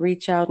needs to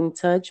reach out and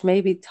touch,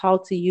 maybe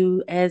talk to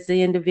you as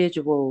the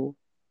individual,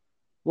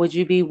 would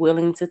you be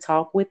willing to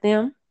talk with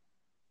them?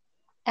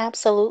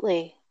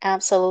 Absolutely.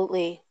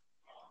 Absolutely.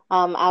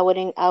 I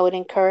would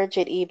encourage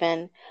it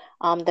even.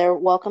 They're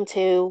welcome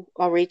to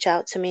reach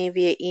out to me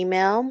via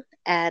email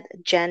at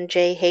Jen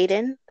J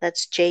Hayden.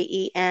 That's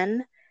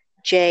JenHayden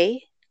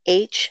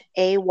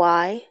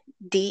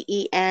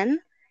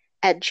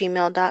at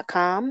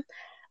gmail.com.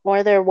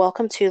 Or they're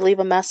welcome to leave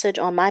a message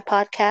on my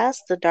podcast,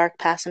 the Dark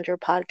Passenger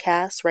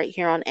Podcast, right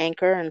here on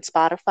Anchor and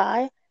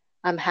Spotify.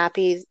 I'm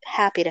happy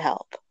to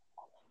help.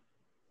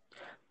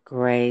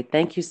 Great.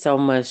 Thank you so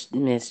much,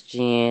 Miss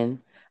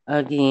Jen.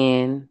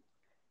 Again,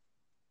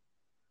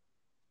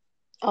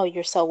 Oh,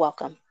 you're so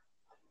welcome.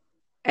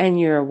 and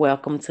you're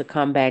welcome to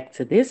come back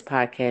to this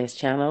podcast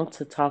channel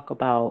to talk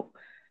about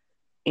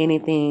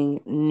anything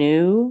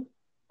new,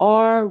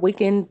 or we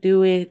can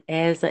do it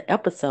as an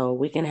episode.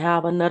 We can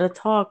have another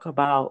talk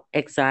about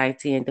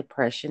anxiety and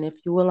depression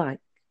if you would like.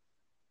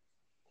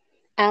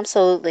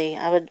 Absolutely.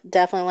 I would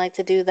definitely like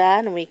to do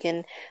that, and we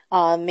can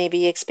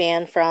maybe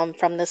expand from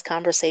this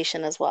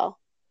conversation as well.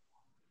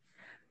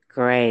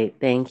 Great.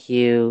 Thank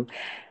you.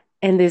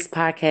 And this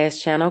podcast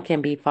channel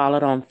can be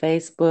followed on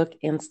Facebook,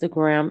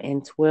 Instagram,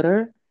 and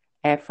Twitter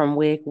at From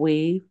Wig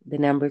Weave, the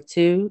number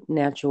two,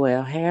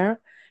 Natural Hair.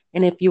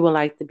 And if you would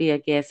like to be a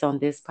guest on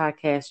this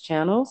podcast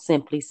channel,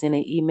 simply send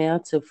an email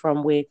to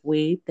From Wig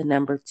Weave, the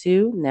number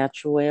two,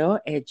 Natural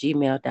at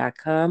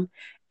gmail.com.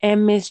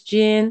 And Miss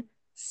Jen,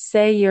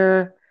 say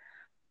your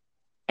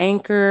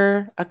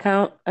Anchor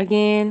account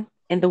again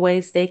and the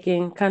ways they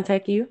can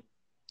contact you.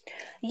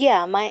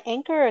 Yeah, my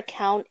Anchor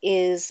account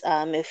is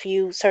if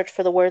you search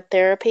for the word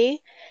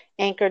therapy,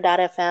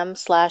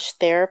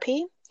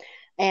 anchor.fm/therapy.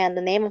 And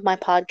the name of my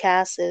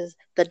podcast is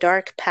The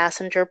Dark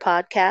Passenger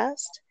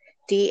Podcast,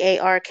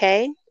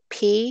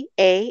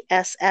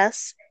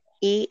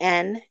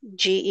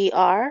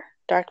 DarkPassenger,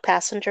 Dark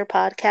Passenger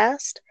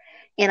Podcast.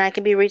 And I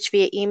can be reached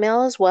via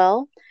email as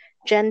well,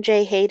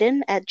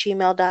 jenjhayden at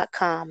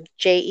gmail.com,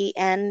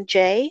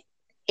 JenJhayden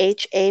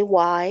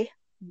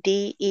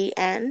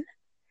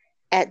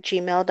at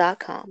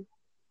gmail.com.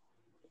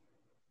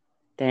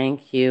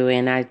 Thank you.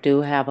 And I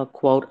do have a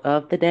quote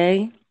of the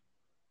day,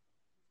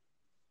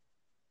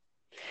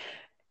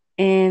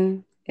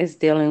 and it's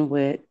dealing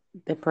with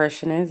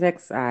depression and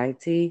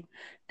anxiety.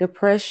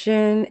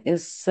 Depression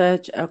is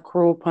such a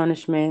cruel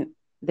punishment.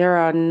 There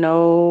are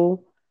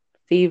no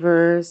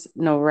fevers,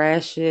 no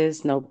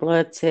rashes, no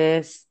blood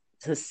tests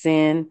to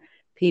send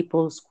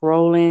people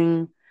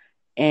scrolling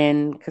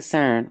and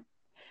concern.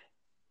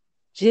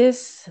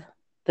 Just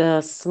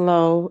the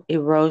slow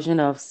erosion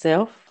of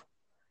self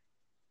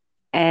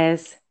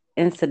as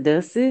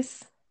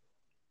insidious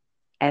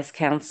as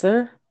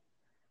cancer,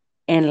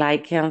 and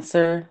like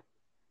cancer,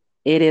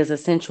 it is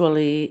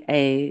essentially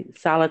a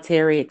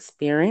solitary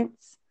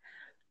experience,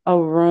 a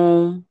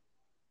room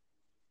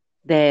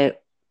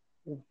that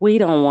we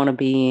don't want to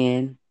be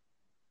in.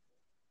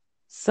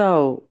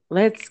 So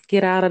let's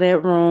get out of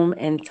that room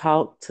and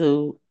talk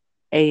to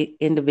a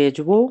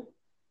individual,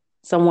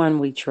 someone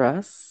we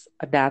trust,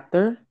 a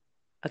doctor,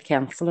 a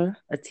counselor,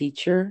 a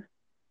teacher,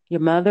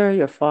 your mother,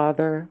 your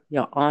father,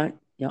 your aunt,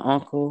 your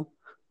uncle,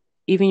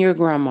 even your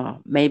grandma,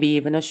 maybe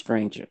even a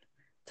stranger.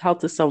 Talk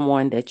to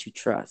someone that you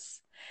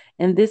trust.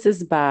 And this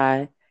is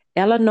by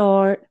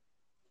Eleanor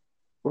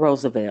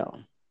Roosevelt.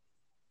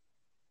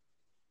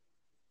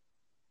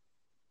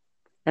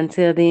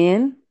 Until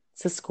then,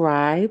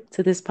 subscribe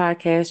to this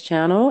podcast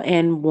channel,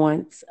 and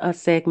once a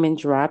segment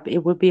drop,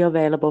 it will be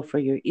available for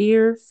your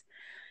ears.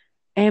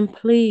 And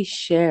please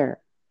share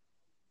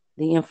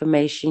the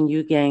information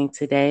you gained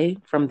today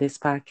from this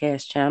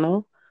podcast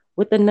channel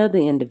with another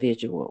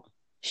individual.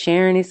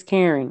 Sharing is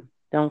caring.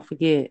 Don't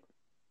forget.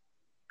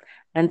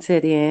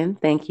 Until then,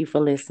 thank you for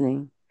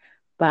listening.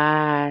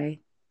 Bye.